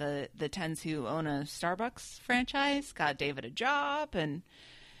some of the Tens who own a Starbucks franchise got David a job, and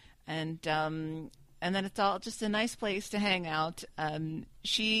then it's all just a nice place to hang out.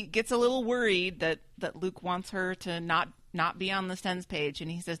 She gets a little worried that Luke wants her to not be on the Tens page, and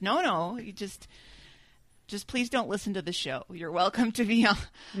he says, no, you just please don't listen to the show. You're welcome to be on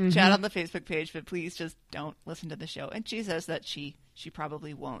chat on the Facebook page, but please just don't listen to the show. And she says that she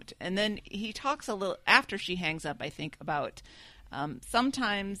probably won't. And then he talks a little after she hangs up, I think, about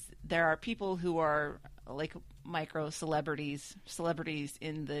sometimes there are people who are like micro celebrities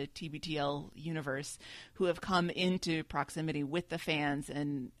in the TBTL universe who have come into proximity with the fans,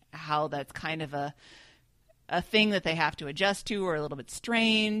 and how that's kind of a thing that they have to adjust to, or a little bit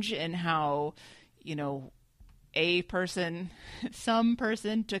strange, and how, you know, some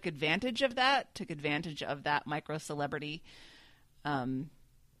person took advantage of that micro celebrity. And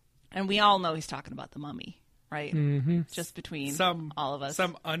we all know he's talking about the Mummy, right? Just between all of us.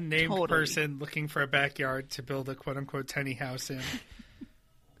 Some unnamed person looking for a backyard to build a quote-unquote tiny house in.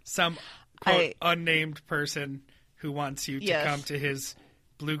 Some quote, unnamed person who wants you to come to his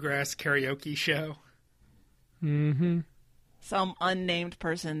bluegrass karaoke show. Some unnamed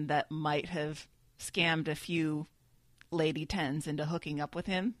person that might have scammed a few Lady Tens into hooking up with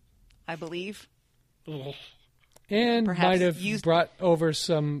him, I believe. Ugh. And perhaps might have brought over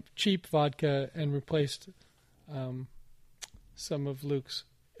some cheap vodka and replaced some of Luke's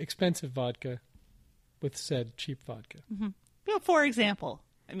expensive vodka with said cheap vodka. Well, for example,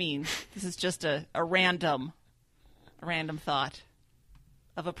 I mean, this is just a random thought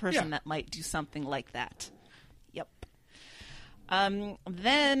of a person that might do something like that. Yep.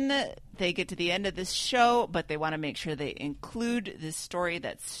 Then they get to the end of this show, but they want to make sure they include this story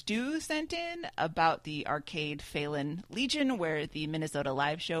that Stu sent in about the Arcade Phelan Legion, where the Minnesota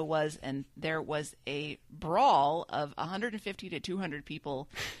live show was, and there was a brawl of 150 to 200 people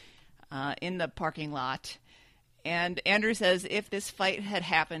in the parking lot. And Andrew says if this fight had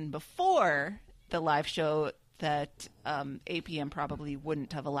happened before the live show, that APM probably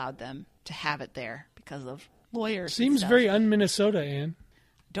wouldn't have allowed them to have it there because of lawyers. Seems very un-Minnesota, Ann.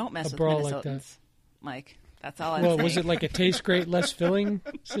 Don't mess with Minnesotans, like that. Mike. That's all I'm saying. Well, was it like a taste great, less filling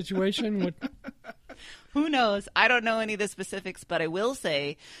situation? Who knows? I don't know any of the specifics, but I will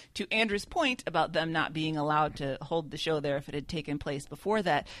say, to Andrew's point about them not being allowed to hold the show there if it had taken place before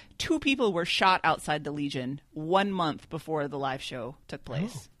that, 2 people were shot outside the Legion 1 month before the live show took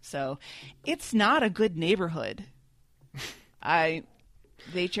place. Oh. So it's not a good neighborhood.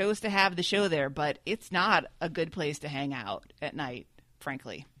 They chose to have the show there, but it's not a good place to hang out at night,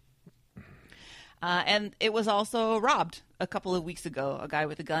 frankly. And it was also robbed a couple of weeks ago. A guy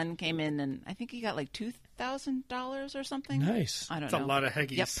with a gun came in, and I think he got like $2,000 or something. Nice. I don't know. That's a lot of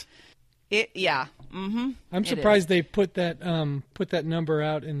Heggies. Yep. I'm surprised they put that number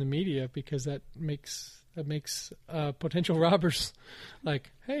out in the media, because that makes potential robbers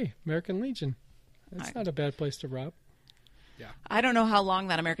like, hey, American Legion. That's not a bad place to rob. Yeah. I don't know how long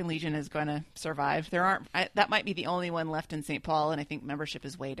that American Legion is going to survive. That might be the only one left in St. Paul, and I think membership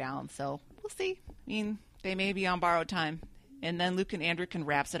is way down. So we'll see. I mean, they may be on borrowed time. And then Luke and Andrew can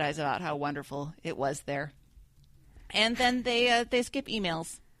rhapsodize about how wonderful it was there. And then they skip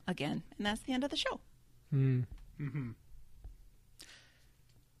emails again, and that's the end of the show. Mm-hmm.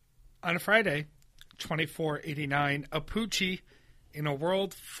 On a Friday, 2489, a Poochie in a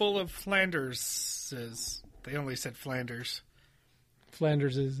world full of Flanderses. They only said Flanders.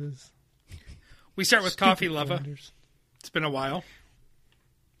 Flanders is. We start with Coffee Lava. Flanders. It's been a while.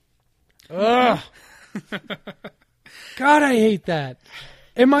 Ugh. God, I hate that.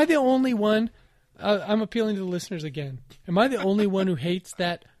 Am I the only one? I'm appealing to the listeners again. Am I the only one who hates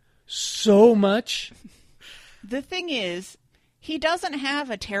that so much? The thing is, he doesn't have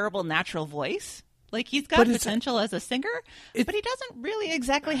a terrible natural voice. Like, he's got potential as a singer, but he doesn't really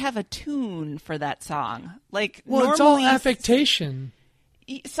exactly have a tune for that song. Like, well, it's all affectation.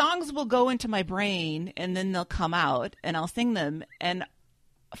 Songs will go into my brain, and then they'll come out, and I'll sing them. And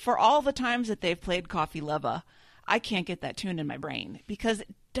for all the times that they've played Coffee Lava, I can't get that tune in my brain because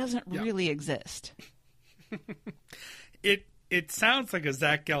it doesn't really exist. It sounds like a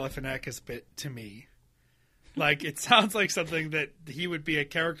Zach Galifianakis bit to me. Like, it sounds like something that he would be a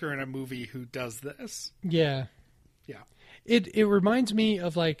character in a movie who does this. Yeah. Yeah. it reminds me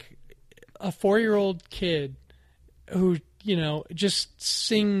of like a 4-year-old kid who, just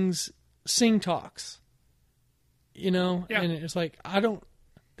sing talks, Yeah. and it's like,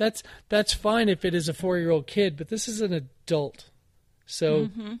 that's fine if it is a 4-year-old kid, but this is an adult. So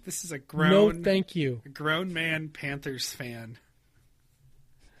This is a no, thank you. grown man Panthers fan.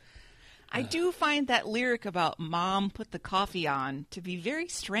 I do find that lyric about "Mom, put the coffee on" to be very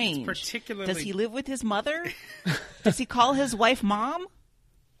strange. Particularly, Does he live with his mother? Does he call his wife Mom?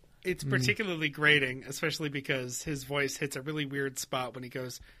 it's particularly grating, especially because his voice hits a really weird spot when he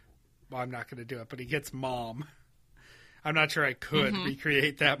goes, well, I'm not going to do it, but he gets Mom. I'm not sure I could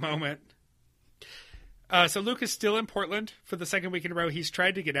recreate that moment. So Luke is still in Portland for the second week in a row. He's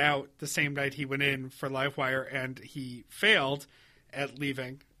tried to get out the same night he went in for Livewire, and he failed at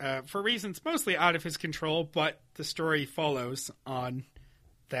leaving for reasons mostly out of his control, but the story follows on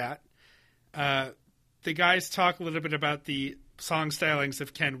that. The guys talk a little bit about the song stylings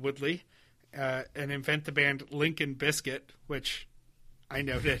of Ken Woodley and invent the band Lincoln Biscuit, which I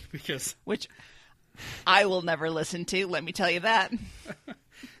noted because... Which I will never listen to, let me tell you that.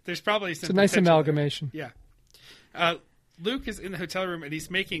 There's probably some... It's a nice potential amalgamation. there. Yeah. Luke is in the hotel room and he's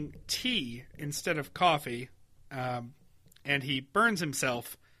making tea instead of coffee. And he burns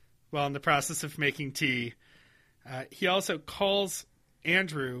himself while in the process of making tea. He also calls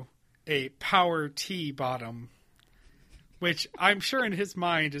Andrew a power tea bottom, which I'm sure in his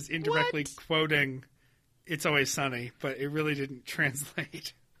mind is indirectly quoting It's Always Sunny, but it really didn't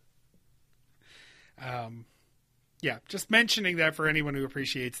translate. Yeah, just mentioning that for anyone who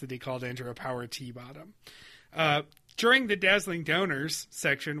appreciates that he called Andrew a power tea bottom. During the Dazzling Donors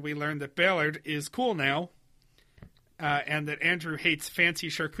section, we learned that Ballard is cool now, and that Andrew hates fancy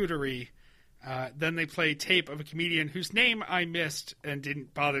charcuterie. Then they play tape of a comedian whose name I missed and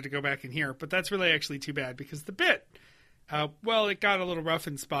didn't bother to go back and hear, but that's really actually too bad because the bit, it got a little rough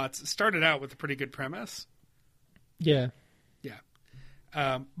in spots. It started out with a pretty good premise. Yeah.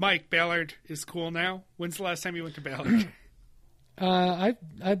 Yeah. Mike, Ballard is cool now. When's the last time you went to Ballard?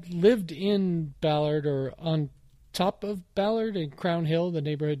 I've lived in Ballard or on top of Ballard in Crown Hill, the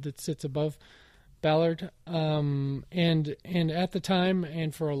neighborhood that sits above Ballard. And at the time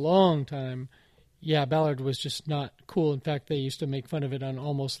and for a long time, yeah, Ballard was just not cool. In fact, they used to make fun of it on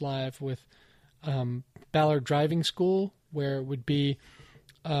Almost Live with Ballard Driving School, where it would be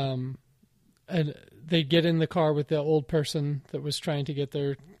they'd get in the car with the old person that was trying to get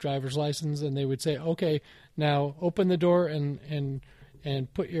their driver's license, and they would say, "Okay, now open the door and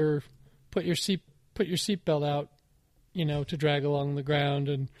put your seatbelt out, to drag along the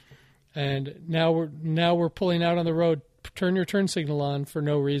ground, and now we're pulling out on the road. Turn your turn signal on for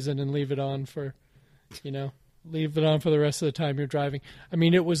no reason and leave it on for the rest of the time you're driving." I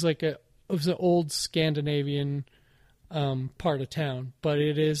mean, it was an old Scandinavian part of town, but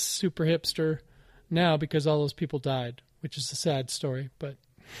it is super hipster now because all those people died, which is a sad story. But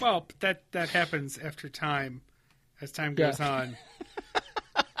that happens after time, as time goes on.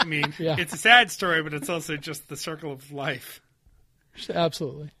 I mean, It's a sad story, but it's also just the circle of life.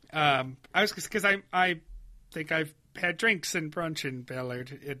 Absolutely. Because I think I've had drinks and brunch in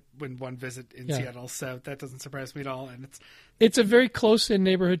Ballard when one visit in Seattle, so that doesn't surprise me at all. And it's a very close-in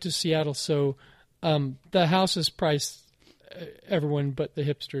neighborhood to Seattle, so the houses price everyone but the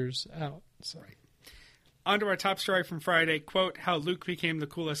hipsters out. So. Right. On to our top story from Friday, quote, how Luke became the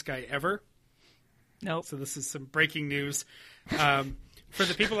coolest guy ever. Nope. So this is some breaking news. For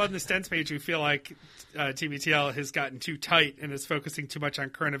the people on the Stents page who feel like TBTL has gotten too tight and is focusing too much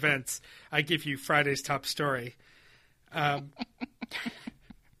on current events, I give you Friday's top story.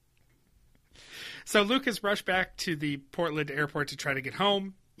 So Luke has rushed back to the Portland airport to try to get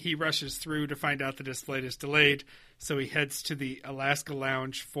home. He rushes through to find out that his flight is delayed, so he heads to the Alaska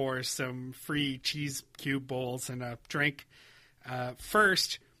Lounge for some free cheese cube bowls and a drink.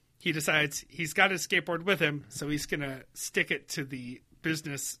 First, he decides he's got his skateboard with him, so he's going to stick it to the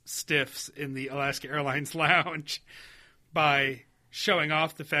business stiffs in the Alaska Airlines Lounge by showing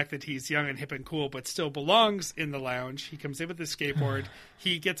off the fact that he's young and hip and cool, but still belongs in the lounge. He comes in with his skateboard.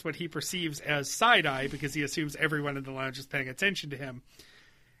 He gets what he perceives as side-eye because he assumes everyone in the lounge is paying attention to him.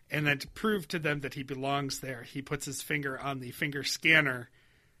 And then to prove to them that he belongs there, he puts his finger on the finger scanner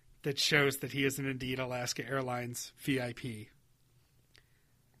that shows that he is indeed Alaska Airlines VIP.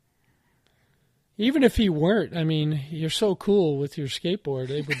 Even if he weren't, I mean, you're so cool with your skateboard,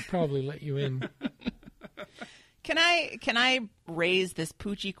 they would probably let you in. Can I raise this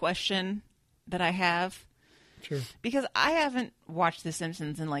Poochie question that I have? Sure. Because I haven't watched The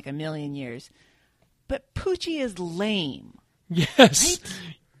Simpsons in like a million years, but Poochie is lame. Yes. Right?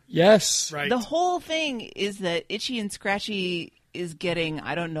 Yes. Right. The whole thing is that Itchy and Scratchy is getting,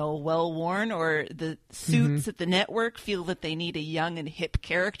 I don't know, well worn, or the suits at the network feel that they need a young and hip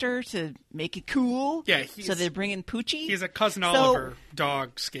character to make it cool. Yeah, so they bring in Poochie. He's a Cousin Oliver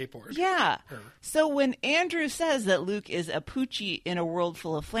dog skateboard. Yeah. So when Andrew says that Luke is a Poochie in a world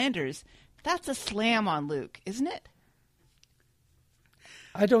full of Flanders, that's a slam on Luke, isn't it?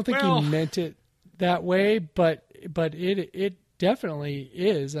 I don't think Well- he meant it that way, but it definitely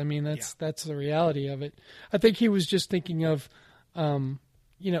is. I mean, that's the reality of it. I think he was just thinking of,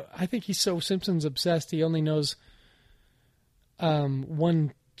 I think he's so Simpsons obsessed. He only knows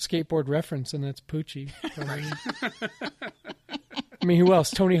one skateboard reference, and that's Poochie. I mean, who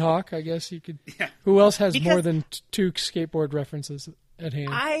else? Tony Hawk, I guess you could. Yeah. Who else has Because- more than two skateboard references at hand?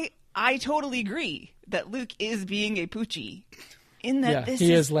 I totally agree that Luke is being a Poochie. In that this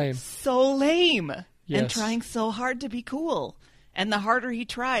he is is lame. so lame and Yes. trying so hard to be cool. And the harder he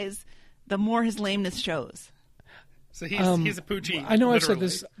tries, the more his lameness shows. So he's a Poochie. I know I've said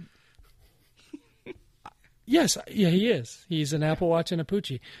literally. this. Yes, yeah, he is. He's an Apple Watch and a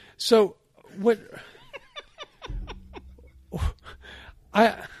Poochie. So what?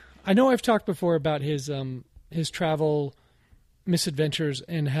 I know I've talked before about his travel misadventures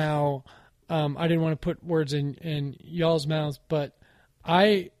and how I didn't want to put words in y'all's mouths, but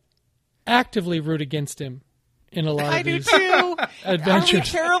I actively root against him in a lot I of do these too. adventures. Are we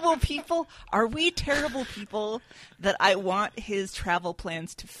terrible people? Are we terrible people that I want his travel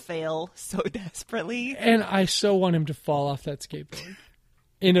plans to fail so desperately? And I so want him to fall off that skateboard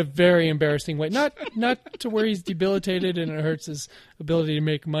in a very embarrassing way. Not to where he's debilitated and it hurts his ability to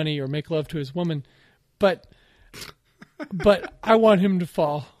make money or make love to his woman, but I want him to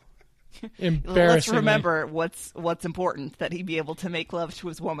fall. Embarrassingly. Let's remember what's important, that he be able to make love to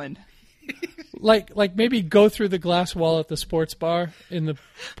his woman. Like maybe go through the glass wall at the sports bar in the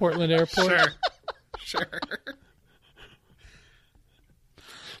Portland airport. Sure.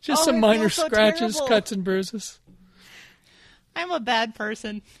 Just Oh, some it minor feels so scratches, terrible. cuts, and bruises. I'm a bad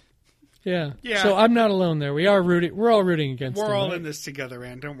person. Yeah. Yeah. So I'm not alone there. We're all rooting against him. We're all right? in this together,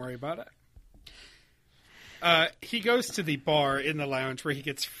 Ann. Don't worry about it. He goes to the bar in the lounge where he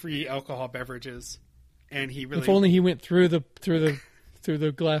gets free alcohol beverages, and he really If only he went through the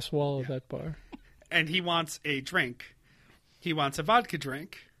glass wall of that bar. and he wants a drink. He wants a vodka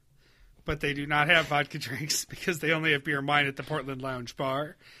drink, but they do not have vodka drinks because they only have beer and wine at the Portland Lounge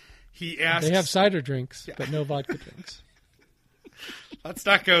bar. He asks, They have cider drinks, but no vodka drinks. let's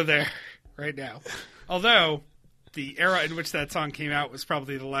not go there right now. Although the era in which that song came out was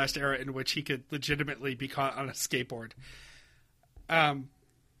probably the last era in which he could legitimately be caught on a skateboard.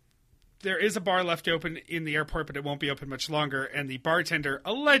 There is a bar left open in the airport, but it won't be open much longer. And the bartender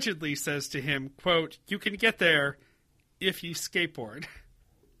allegedly says to him, quote, "You can get there if you skateboard."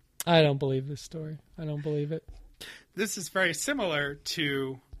 I don't believe this story. I don't believe it. This is very similar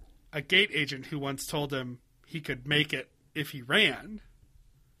to a gate agent who once told him he could make it if he ran.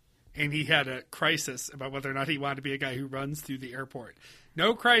 And he had a crisis about whether or not he wanted to be a guy who runs through the airport.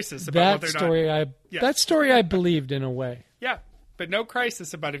 No crisis about That whether or story, not... Yes. that story I believed in a way. Yeah, but no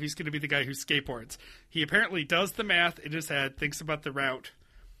crisis about if he's going to be the guy who skateboards. He apparently does the math in his head, thinks about the route,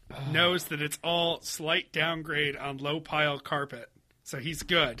 knows that it's all slight downgrade on low pile carpet. So he's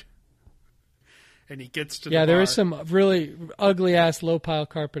good. And he gets to the bar. Yeah, there is some really ugly ass low pile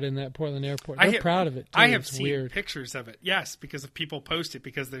carpet in that Portland airport. They're proud of it. Too. I have It's seen weird. pictures of it. Yes, because of people post it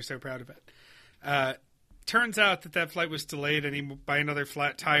because they're so proud of it. Turns out that flight was delayed by another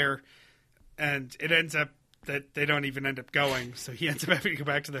flat tire, and it ends up that they don't even end up going. So he ends up having to go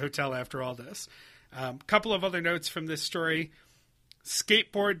back to the hotel after all this. Couple of other notes from this story: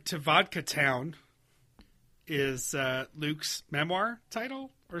 "Skateboard to Vodka Town" is Luke's memoir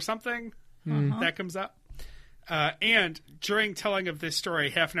title or something. That comes up. And during telling of this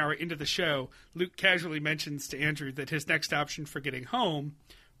story, half an hour into the show, Luke casually mentions to Andrew that his next option for getting home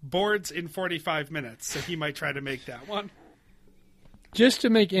boards in 45 minutes, so he might try to make that one. Just to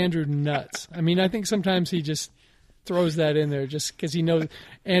make Andrew nuts. I mean, I think sometimes he just throws that in there just because he knows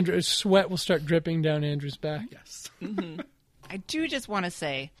Andrew's sweat will start dripping down Andrew's back. Yes. I do just want to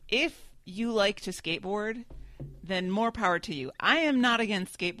say, if you like to skateboard, then more power to you. I am not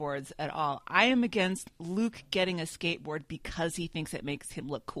against skateboards at all. I am against Luke getting a skateboard because he thinks it makes him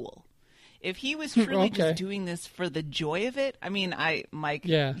look cool. If he was truly Okay. just doing this for the joy of it, I mean, Mike,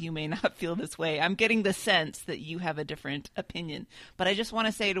 Yeah. you may not feel this way. I'm getting the sense that you have a different opinion. But I just want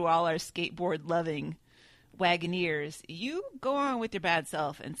to say to all our skateboard-loving Wagoneers, you go on with your bad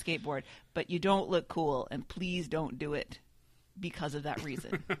self and skateboard, but you don't look cool, and please don't do it because of that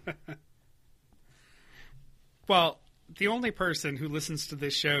reason. Well, the only person who listens to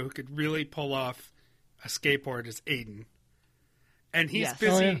this show who could really pull off a skateboard is Aiden. And he's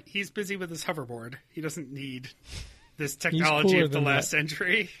busy. Oh, yeah. He's busy with his hoverboard. He doesn't need this technology of the last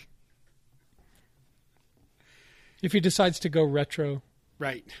century. If he decides to go retro,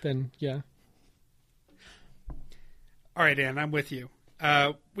 Right. then yeah. All right, Ann, I'm with you.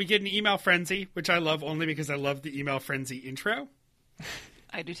 We get an email frenzy, which I love only because I love the email frenzy intro.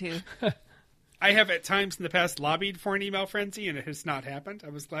 I do too. I have at times in the past lobbied for an email frenzy, and it has not happened. I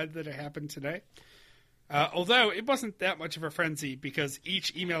was glad that it happened today. Although it wasn't that much of a frenzy because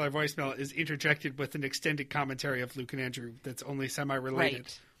each email or voicemail is interjected with an extended commentary of Luke and Andrew that's only semi-related.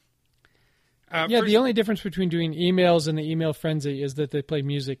 Right. The only difference between doing emails and the email frenzy is that they play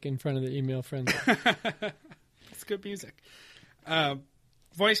music in front of the email frenzy. It's good music.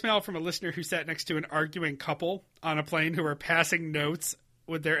 Voicemail from a listener who sat next to an arguing couple on a plane who were passing notes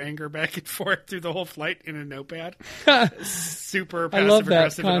with their anger back and forth through the whole flight in a notepad. Super I love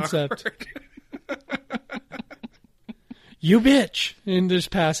that passive-aggressive and concept. awkward. You bitch! And just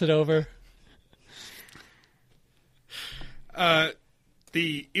pass it over.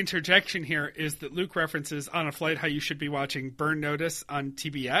 The interjection here is that Luke references on a flight how you should be watching Burn Notice on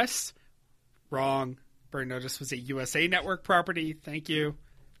TBS. Wrong. Burn Notice was a USA Network property. Thank you.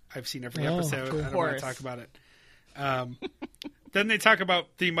 I've seen every episode. True. I don't want to talk about it. Then they talk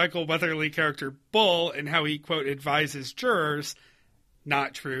about the Michael Weatherly character Bull and how he, quote, advises jurors.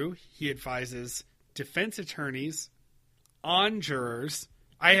 Not true. He advises defense attorneys on jurors.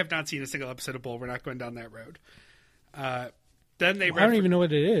 I have not seen a single episode of Bull. We're not going down that road. Then they I don't even know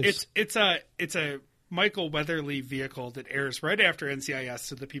what it is. It's a Michael Weatherly vehicle that airs right after NCIS,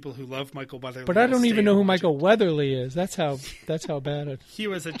 so the people who love Michael Weatherly. But I don't even know who Michael Weatherly Weatherly is. That's how bad it. He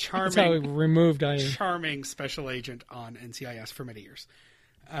was a That's how charming, removed I am. charming special agent on NCIS for many years.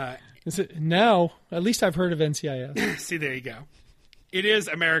 Is it now? At least I've heard of NCIS. See, there you go. It is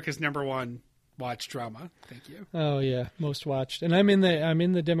America's #1 watch drama. Thank you. Oh yeah, most watched, and I'm in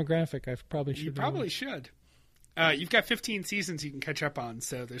the demographic. I probably should. You probably should. You've got 15 seasons you can catch up on,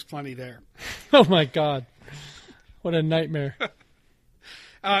 so there's plenty there. Oh my god, what a nightmare!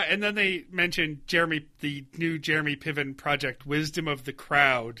 And then they mentioned the new Jeremy Piven project, Wisdom of the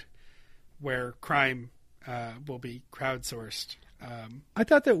Crowd, where crime will be crowdsourced. I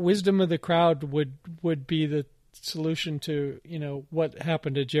thought that wisdom of the crowd would be the solution to what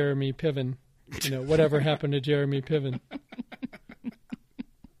happened to Jeremy Piven. Whatever happened to Jeremy Piven.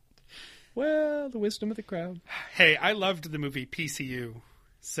 Well, the wisdom of the crowd. Hey, I loved the movie PCU,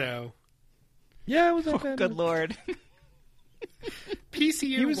 so Yeah, it was not bad. Good Lord.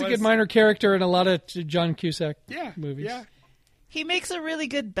 PCU He was a good minor character in a lot of John Cusack movies. Yeah. He makes a really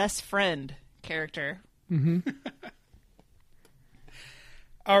good best friend character.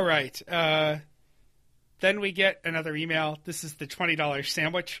 All right. Then we get another email. This is the $20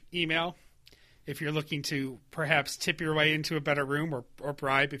 sandwich email. If you're looking to perhaps tip your way into a better room or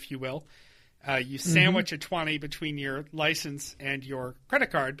bribe, if you will, you sandwich a 20 between your license and your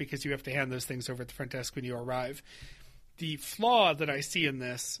credit card because you have to hand those things over at the front desk when you arrive. The flaw that I see in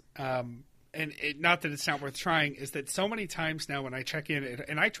this, not that it's not worth trying, is that so many times now when I check in,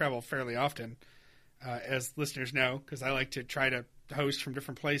 and I travel fairly often, as listeners know, because I like to try to host from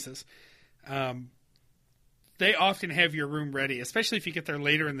different places, they often have your room ready, especially if you get there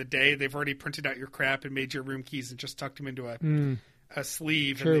later in the day. They've already printed out your crap and made your room keys and just tucked them into a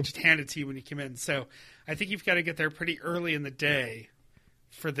sleeve. True. And they just hand it to you when you come in. So I think you've got to get there pretty early in the day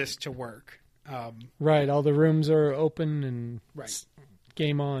for this to work. Right, all the rooms are open and Right.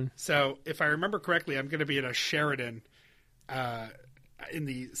 Game on. So if I remember correctly, I'm going to be at a Sheridan in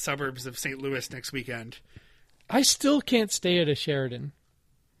the suburbs of St. Louis next weekend. I still can't stay at a Sheridan,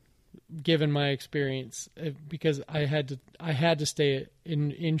 given my experience, because I had to stay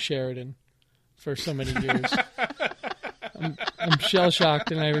in Sheridan for so many years. I'm shell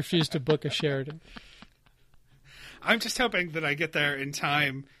shocked, and I refuse to book a Sheridan. I'm just hoping that I get there in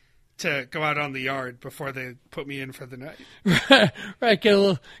time to go out on the yard before they put me in for the night. Right,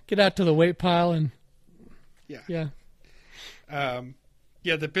 get out to the weight pile and yeah.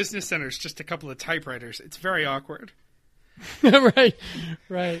 The business center is just a couple of typewriters. It's very awkward. Right.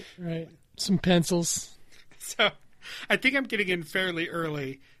 Some pencils. So I think I'm getting in fairly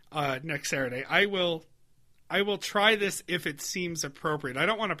early next Saturday. I will try this if it seems appropriate. I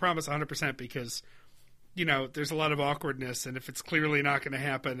don't want to promise 100% because, there's a lot of awkwardness, and if it's clearly not going to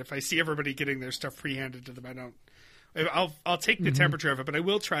happen, if I see everybody getting their stuff pre-handed to them, I'll take the temperature of it, but I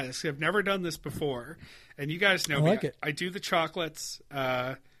will try this. I've never done this before, and you guys know me. I do the chocolates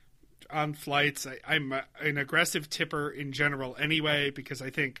on flights. I'm an aggressive tipper in general anyway, because I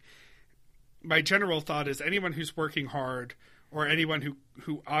think my general thought is anyone who's working hard or anyone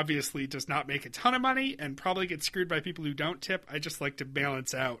who obviously does not make a ton of money and probably gets screwed by people who don't tip, I just like to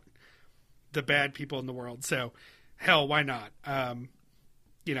balance out the bad people in the world. So, hell, why not? I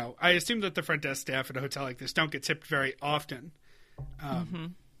assume that the front desk staff at a hotel like this don't get tipped very often.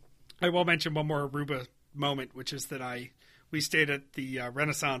 I will mention one more Aruba moment, which is that we stayed at the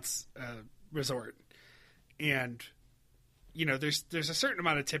Renaissance resort, and there's a certain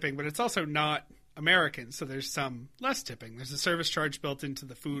amount of tipping, but it's also not American, so there's some less tipping. There's a service charge built into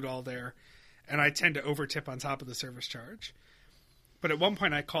the food all there, and I tend to over tip on top of the service charge. But at one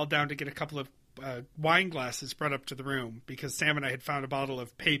point, I called down to get a couple of wine glasses brought up to the room because Sam and I had found a bottle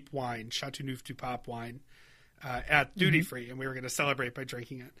of Pape wine, Chateauneuf du Pape wine, at duty free, and we were going to celebrate by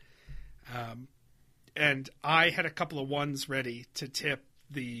drinking it. And I had a couple of ones ready to tip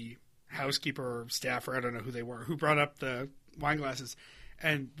the housekeeper or staffer, I don't know who they were, who brought up the wine glasses.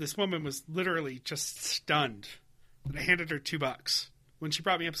 And this woman was literally just stunned that I handed her $2 when she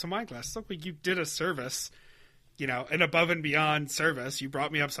brought me up some wine glasses. Look, like you did a service, an above and beyond service. You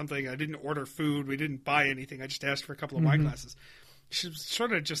brought me up something. I didn't order food. We didn't buy anything. I just asked for a couple of wine glasses. She was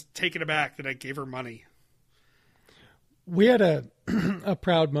sort of just taken aback that I gave her money. We had a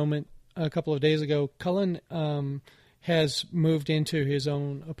proud moment a couple of days ago. Cullen has moved into his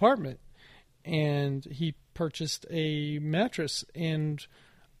own apartment, and he purchased a mattress, and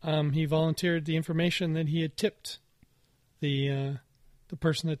he volunteered the information that he had tipped the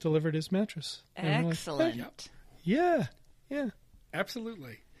person that delivered his mattress. Excellent. Like, yeah.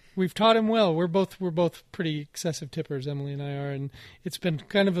 Absolutely. We've taught him well. We're both pretty excessive tippers, Emily and I are, and it's been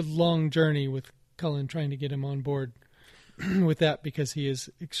kind of a long journey with Cullen trying to get him on board with that because he is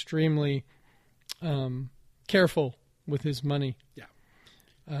extremely careful with his money. Yeah.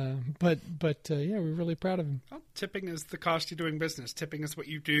 But we're really proud of him. Well, tipping is the cost of doing business. Tipping is what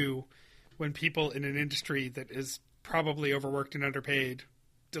you do when people in an industry that is probably overworked and underpaid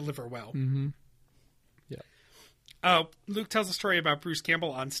deliver well. Mm-hmm. Yeah. Luke tells a story about Bruce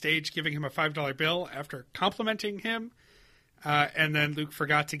Campbell on stage giving him a $5 bill after complimenting him. And then Luke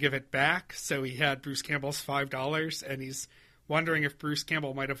forgot to give it back. So he had Bruce Campbell's $5 and he's wondering if Bruce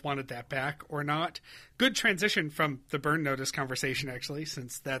Campbell might have wanted that back or not. Good transition from the Burn Notice conversation, actually,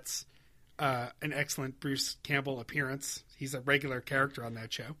 since that's an excellent Bruce Campbell appearance. He's a regular character on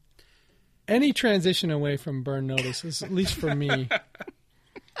that show. Any transition away from Burn Notice is, at least for me,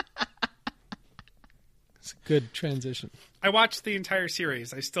 it's a good transition. I watched the entire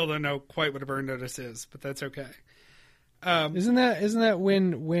series. I still don't know quite what a Burn Notice is, but that's okay. Isn't that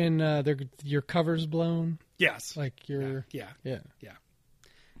when your cover's blown? Yes. Like your yeah. Yeah.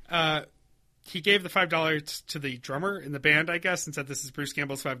 He gave the $5 to the drummer in the band, I guess, and said this is Bruce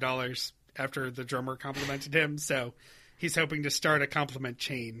Campbell's $5 after the drummer complimented him. So he's hoping to start a compliment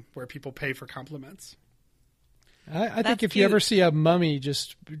chain where people pay for compliments. I think if you ever see a mummy,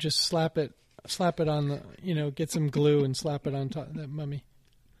 just slap it on the, get some glue and slap it on top of that mummy.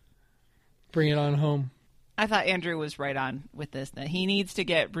 Bring it on home. I thought Andrew was right on with this, that he needs to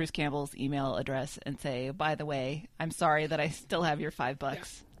get Bruce Campbell's email address and say, by the way, I'm sorry that I still have your $5. Yeah.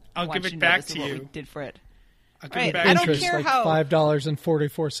 I'll give it back to you. What we did for it. I'll give it back. I don't Interest, care like how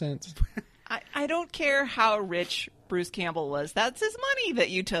 $5.44. I don't care how rich Bruce Campbell was. That's his money that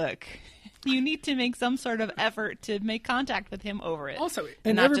you took. You need to make some sort of effort to make contact with him over it. Also,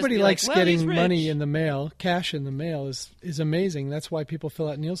 and everybody likes getting money in the mail. Cash in the mail is amazing. That's why people fill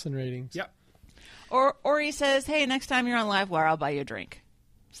out Nielsen ratings. Yep. Or he says, hey, next time you're on Livewire, I'll buy you a drink.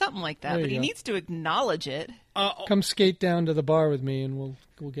 Something like that. But he needs to acknowledge it. Come skate down to the bar with me and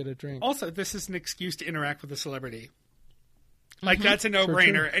we'll get a drink. Also, this is an excuse to interact with a celebrity. Like, that's a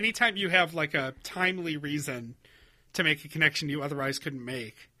no-brainer. Sure. Anytime you have, like, a timely reason to make a connection you otherwise couldn't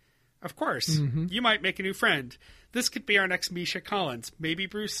make, of course, you might make a new friend. This could be our next Misha Collins. Maybe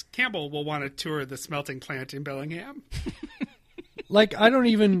Bruce Campbell will want to tour the smelting plant in Bellingham. Like,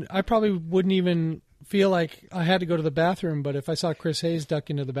 I probably wouldn't even feel like I had to go to the bathroom, but if I saw Chris Hayes duck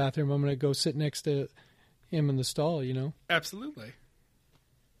into the bathroom, I'm going to go sit next to him in the stall, Absolutely.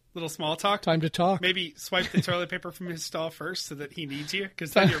 Little small talk. Time to talk. Maybe swipe the toilet paper from his stall first so that he needs you,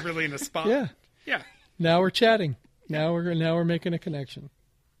 because then you're really in a spot. Yeah. Now we're chatting. Now we're making a connection.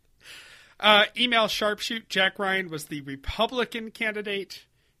 Email sharpshoot. Jack Ryan was the Republican candidate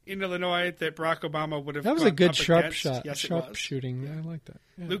in Illinois that Barack Obama would have. That was a good sharp shot. Yes, sharp shooting. Yeah. I like that.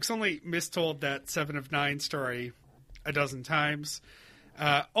 Yeah. Luke's only mistold that 7 of 9 story a dozen times.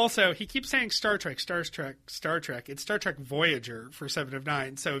 Also, he keeps saying Star Trek. It's Star Trek Voyager for 7 of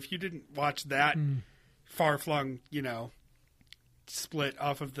 9. So if you didn't watch that far-flung, split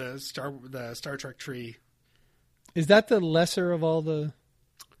off of the Star Trek tree. Is that the lesser of all the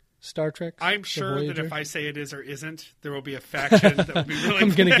Star Trek? I'm sure that if I say it is or isn't, there will be a faction that will be really I'm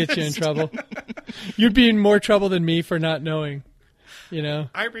going to get you in trouble. You'd be in more trouble than me for not knowing. You know,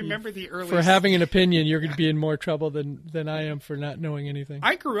 I remember the early... For having an opinion, you're going to be in more trouble than I am for not knowing anything.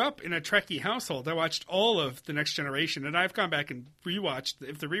 I grew up in a Trekkie household. I watched all of The Next Generation, and I've gone back and rewatched.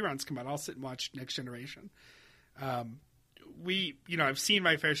 If the reruns come out, I'll sit and watch Next Generation. I've seen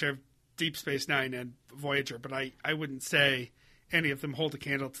my fair share of Deep Space Nine and Voyager, but I wouldn't say any of them hold a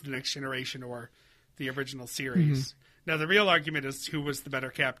candle to The Next Generation or the original series. Mm-hmm. Now, the real argument is who was the better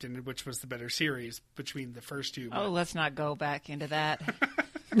captain and which was the better series between the first two. Oh, let's not go back into that.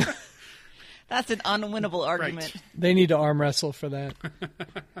 That's an unwinnable argument. Right. They need to arm wrestle for that.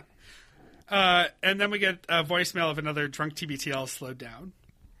 And then we get a voicemail of another drunk TBTL slowed down.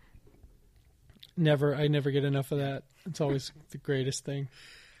 I never get enough of that. It's always the greatest thing.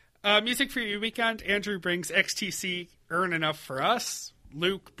 Music for your weekend. Andrew brings XTC Earn Enough for Us.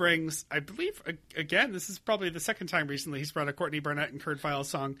 Luke brings, I believe, again, this is probably the second time recently he's brought a Courtney Barnett and Kurt Vile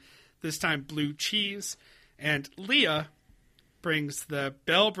song, this time Blue Cheese. And Leah brings the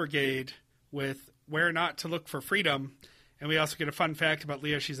Bell Brigade with Where Not to Look for Freedom. And we also get a fun fact about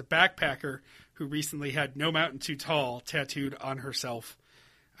Leah. She's a backpacker who recently had No Mountain Too Tall tattooed on herself,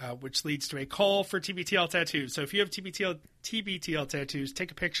 which leads to a call for TBTL tattoos. So if you have TBTL tattoos,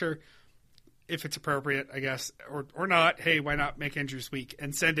 take a picture, if it's appropriate, I guess, or not. Hey, why not make Andrew's week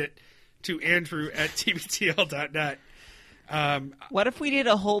and send it to andrew@tbtl.net. What if we did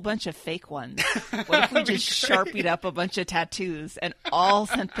a whole bunch of fake ones? What if we just sharpied up a bunch of tattoos and all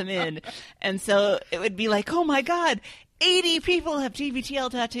sent them in? And so it would be like, oh my God, 80 people have TBTL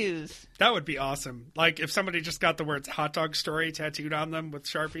tattoos. That would be awesome. Like if somebody just got the words hot dog story tattooed on them with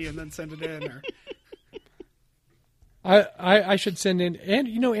Sharpie and then send it in. Or... I should send in, and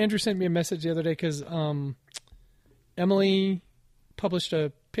Andrew sent me a message the other day because Emily published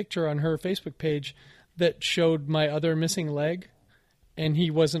a picture on her Facebook page that showed my other missing leg, and he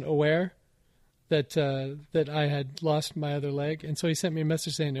wasn't aware that I had lost my other leg, and so he sent me a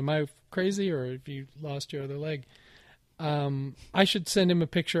message saying, "Am I crazy, or have you lost your other leg?" I should send him a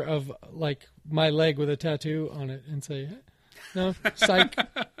picture of like my leg with a tattoo on it and say, "No, psych."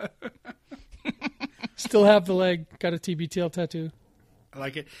 Still have the leg. Got a TBTL tattoo. I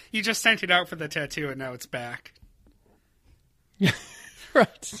like it. You just sent it out for the tattoo, and now it's back.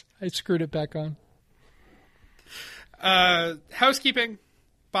 Right. I screwed it back on. Housekeeping.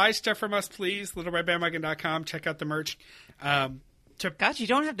 Buy stuff from us, please. LittleRedBandwagon.com. Check out the merch. God, you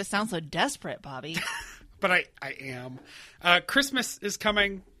don't have to sound so desperate, Bobby. But I am. Christmas is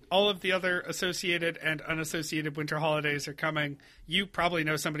coming. All of the other associated and unassociated winter holidays are coming. You probably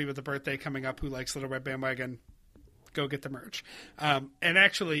know somebody with a birthday coming up who likes Little Red Bandwagon. Go get the merch. And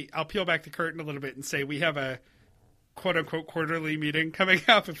actually, I'll peel back the curtain a little bit and say we have a quote-unquote quarterly meeting coming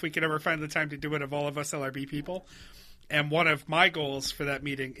up, if we can ever find the time to do it, of all of us LRB people. And one of my goals for that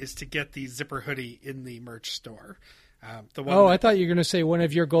meeting is to get the zipper hoodie in the merch store. I thought you were going to say one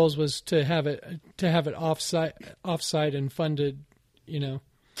of your goals was to have it offsite and funded,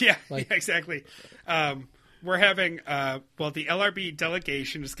 Yeah, exactly. We're having, the LRB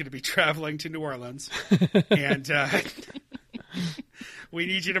delegation is going to be traveling to New Orleans, and we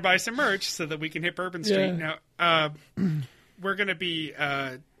need you to buy some merch so that we can hit Bourbon Street. Yeah. Now, we're going to be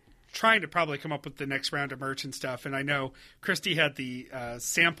trying to probably come up with the next round of merch and stuff, and I know Christy had the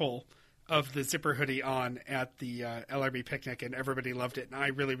sample of the zipper hoodie on at the LRB picnic, and everybody loved it, and I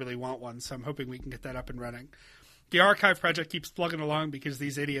really, really want one, so I'm hoping we can get that up and running. The archive project keeps plugging along because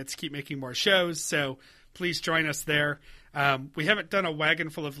these idiots keep making more shows, so please join us there. We haven't done a wagon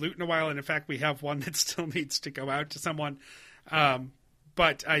full of loot in a while, and in fact, we have one that still needs to go out to someone.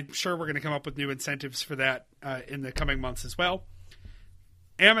 But I'm sure we're going to come up with new incentives for that in the coming months as well.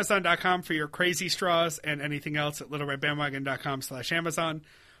 Amazon.com for your crazy straws and anything else at littleredbandwagon.com/Amazon.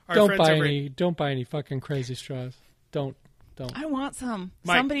 Don't buy any fucking crazy straws. Don't. I want some.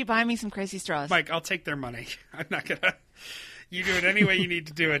 Mike, somebody buy me some crazy straws. Mike, I'll take their money. I'm not going to. You do it any way you need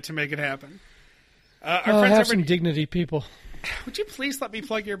to do it to make it happen. Our friends have some dignity, people. Would you please let me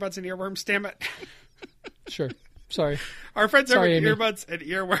plug earbuds and earworms, damn it? Sure. Sorry. Our friends over at Amy. Earbuds and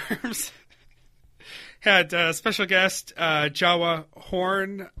Earworms had special guest Jawa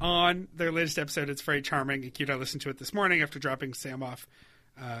Horn on their latest episode. It's very charming and cute. I listened to it this morning after dropping Sam off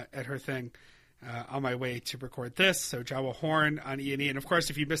at her thing on my way to record this. So Jawa Horn on E&E. And, of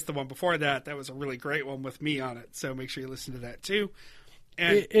course, if you missed the one before that, that was a really great one with me on it. So make sure you listen to that, too.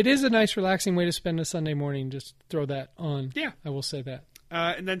 And it is a nice, relaxing way to spend a Sunday morning. Just throw that on. Yeah. I will say that.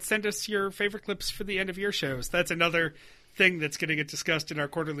 And then send us your favorite clips for the end of your shows. That's another thing that's going to get discussed in our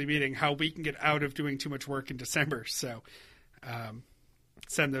quarterly meeting, how we can get out of doing too much work in December. So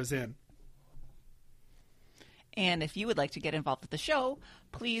send those in. And if you would like to get involved with the show,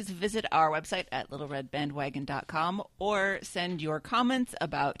 please visit our website at littleredbandwagon.com or send your comments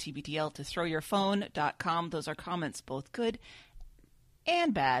about TBTL to throwyourphone.com. Those are comments both good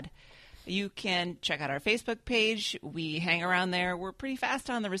and bad. You can check out our Facebook page. We hang around there. We're pretty fast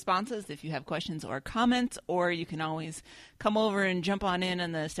on the responses if you have questions or comments, or you can always come over and jump on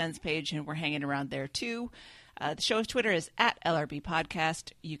the Sends page, and we're hanging around there too. The show's Twitter is at LRB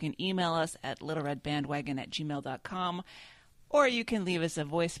Podcast. You can email us at littleredbandwagon@gmail.com, or you can leave us a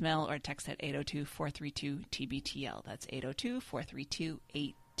voicemail or text at 802-432-TBTL. That's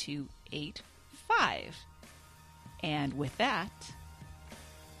 802-432-8285. And with that,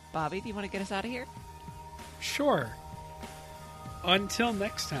 Bobby, do you want to get us out of here? Sure. Until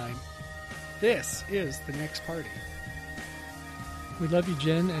next time, this is The Next Party. We love you,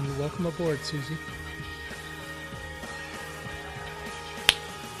 Jen, and welcome aboard, Susie.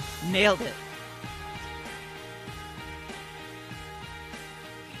 Nailed it.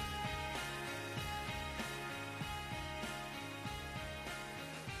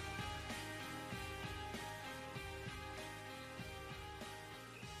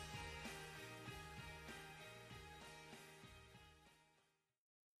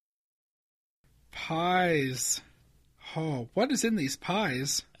 Pies. Oh, what is in these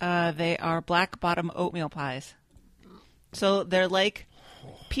pies? They are black bottom oatmeal pies. So they're like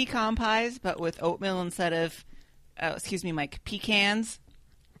pecan pies, but with oatmeal instead of, Mike, pecans.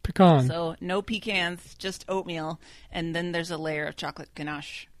 Pecan. So no pecans, just oatmeal. And then there's a layer of chocolate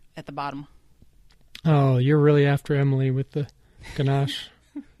ganache at the bottom. Oh, you're really after Emily with the ganache.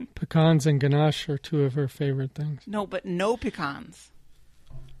 Pecans and ganache are two of her favorite things. No, but no pecans.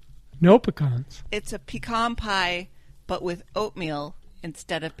 No pecans. It's a pecan pie, but with oatmeal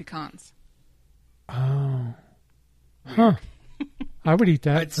instead of pecans. Oh. Huh. I would eat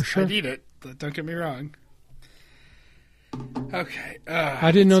that for sure. I'd eat it. Don't get me wrong. Okay.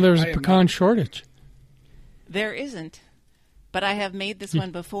 I didn't know there was a pecan shortage. There isn't. But I have made this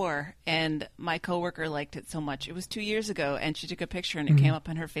one before, and my coworker liked it so much. It was 2 years ago, and she took a picture, and it came up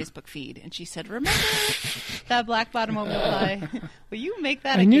on her Facebook feed. And she said, "Remember that black bottom oatmeal pie? Will you make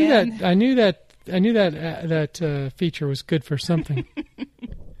that again?" I knew that feature was good for something.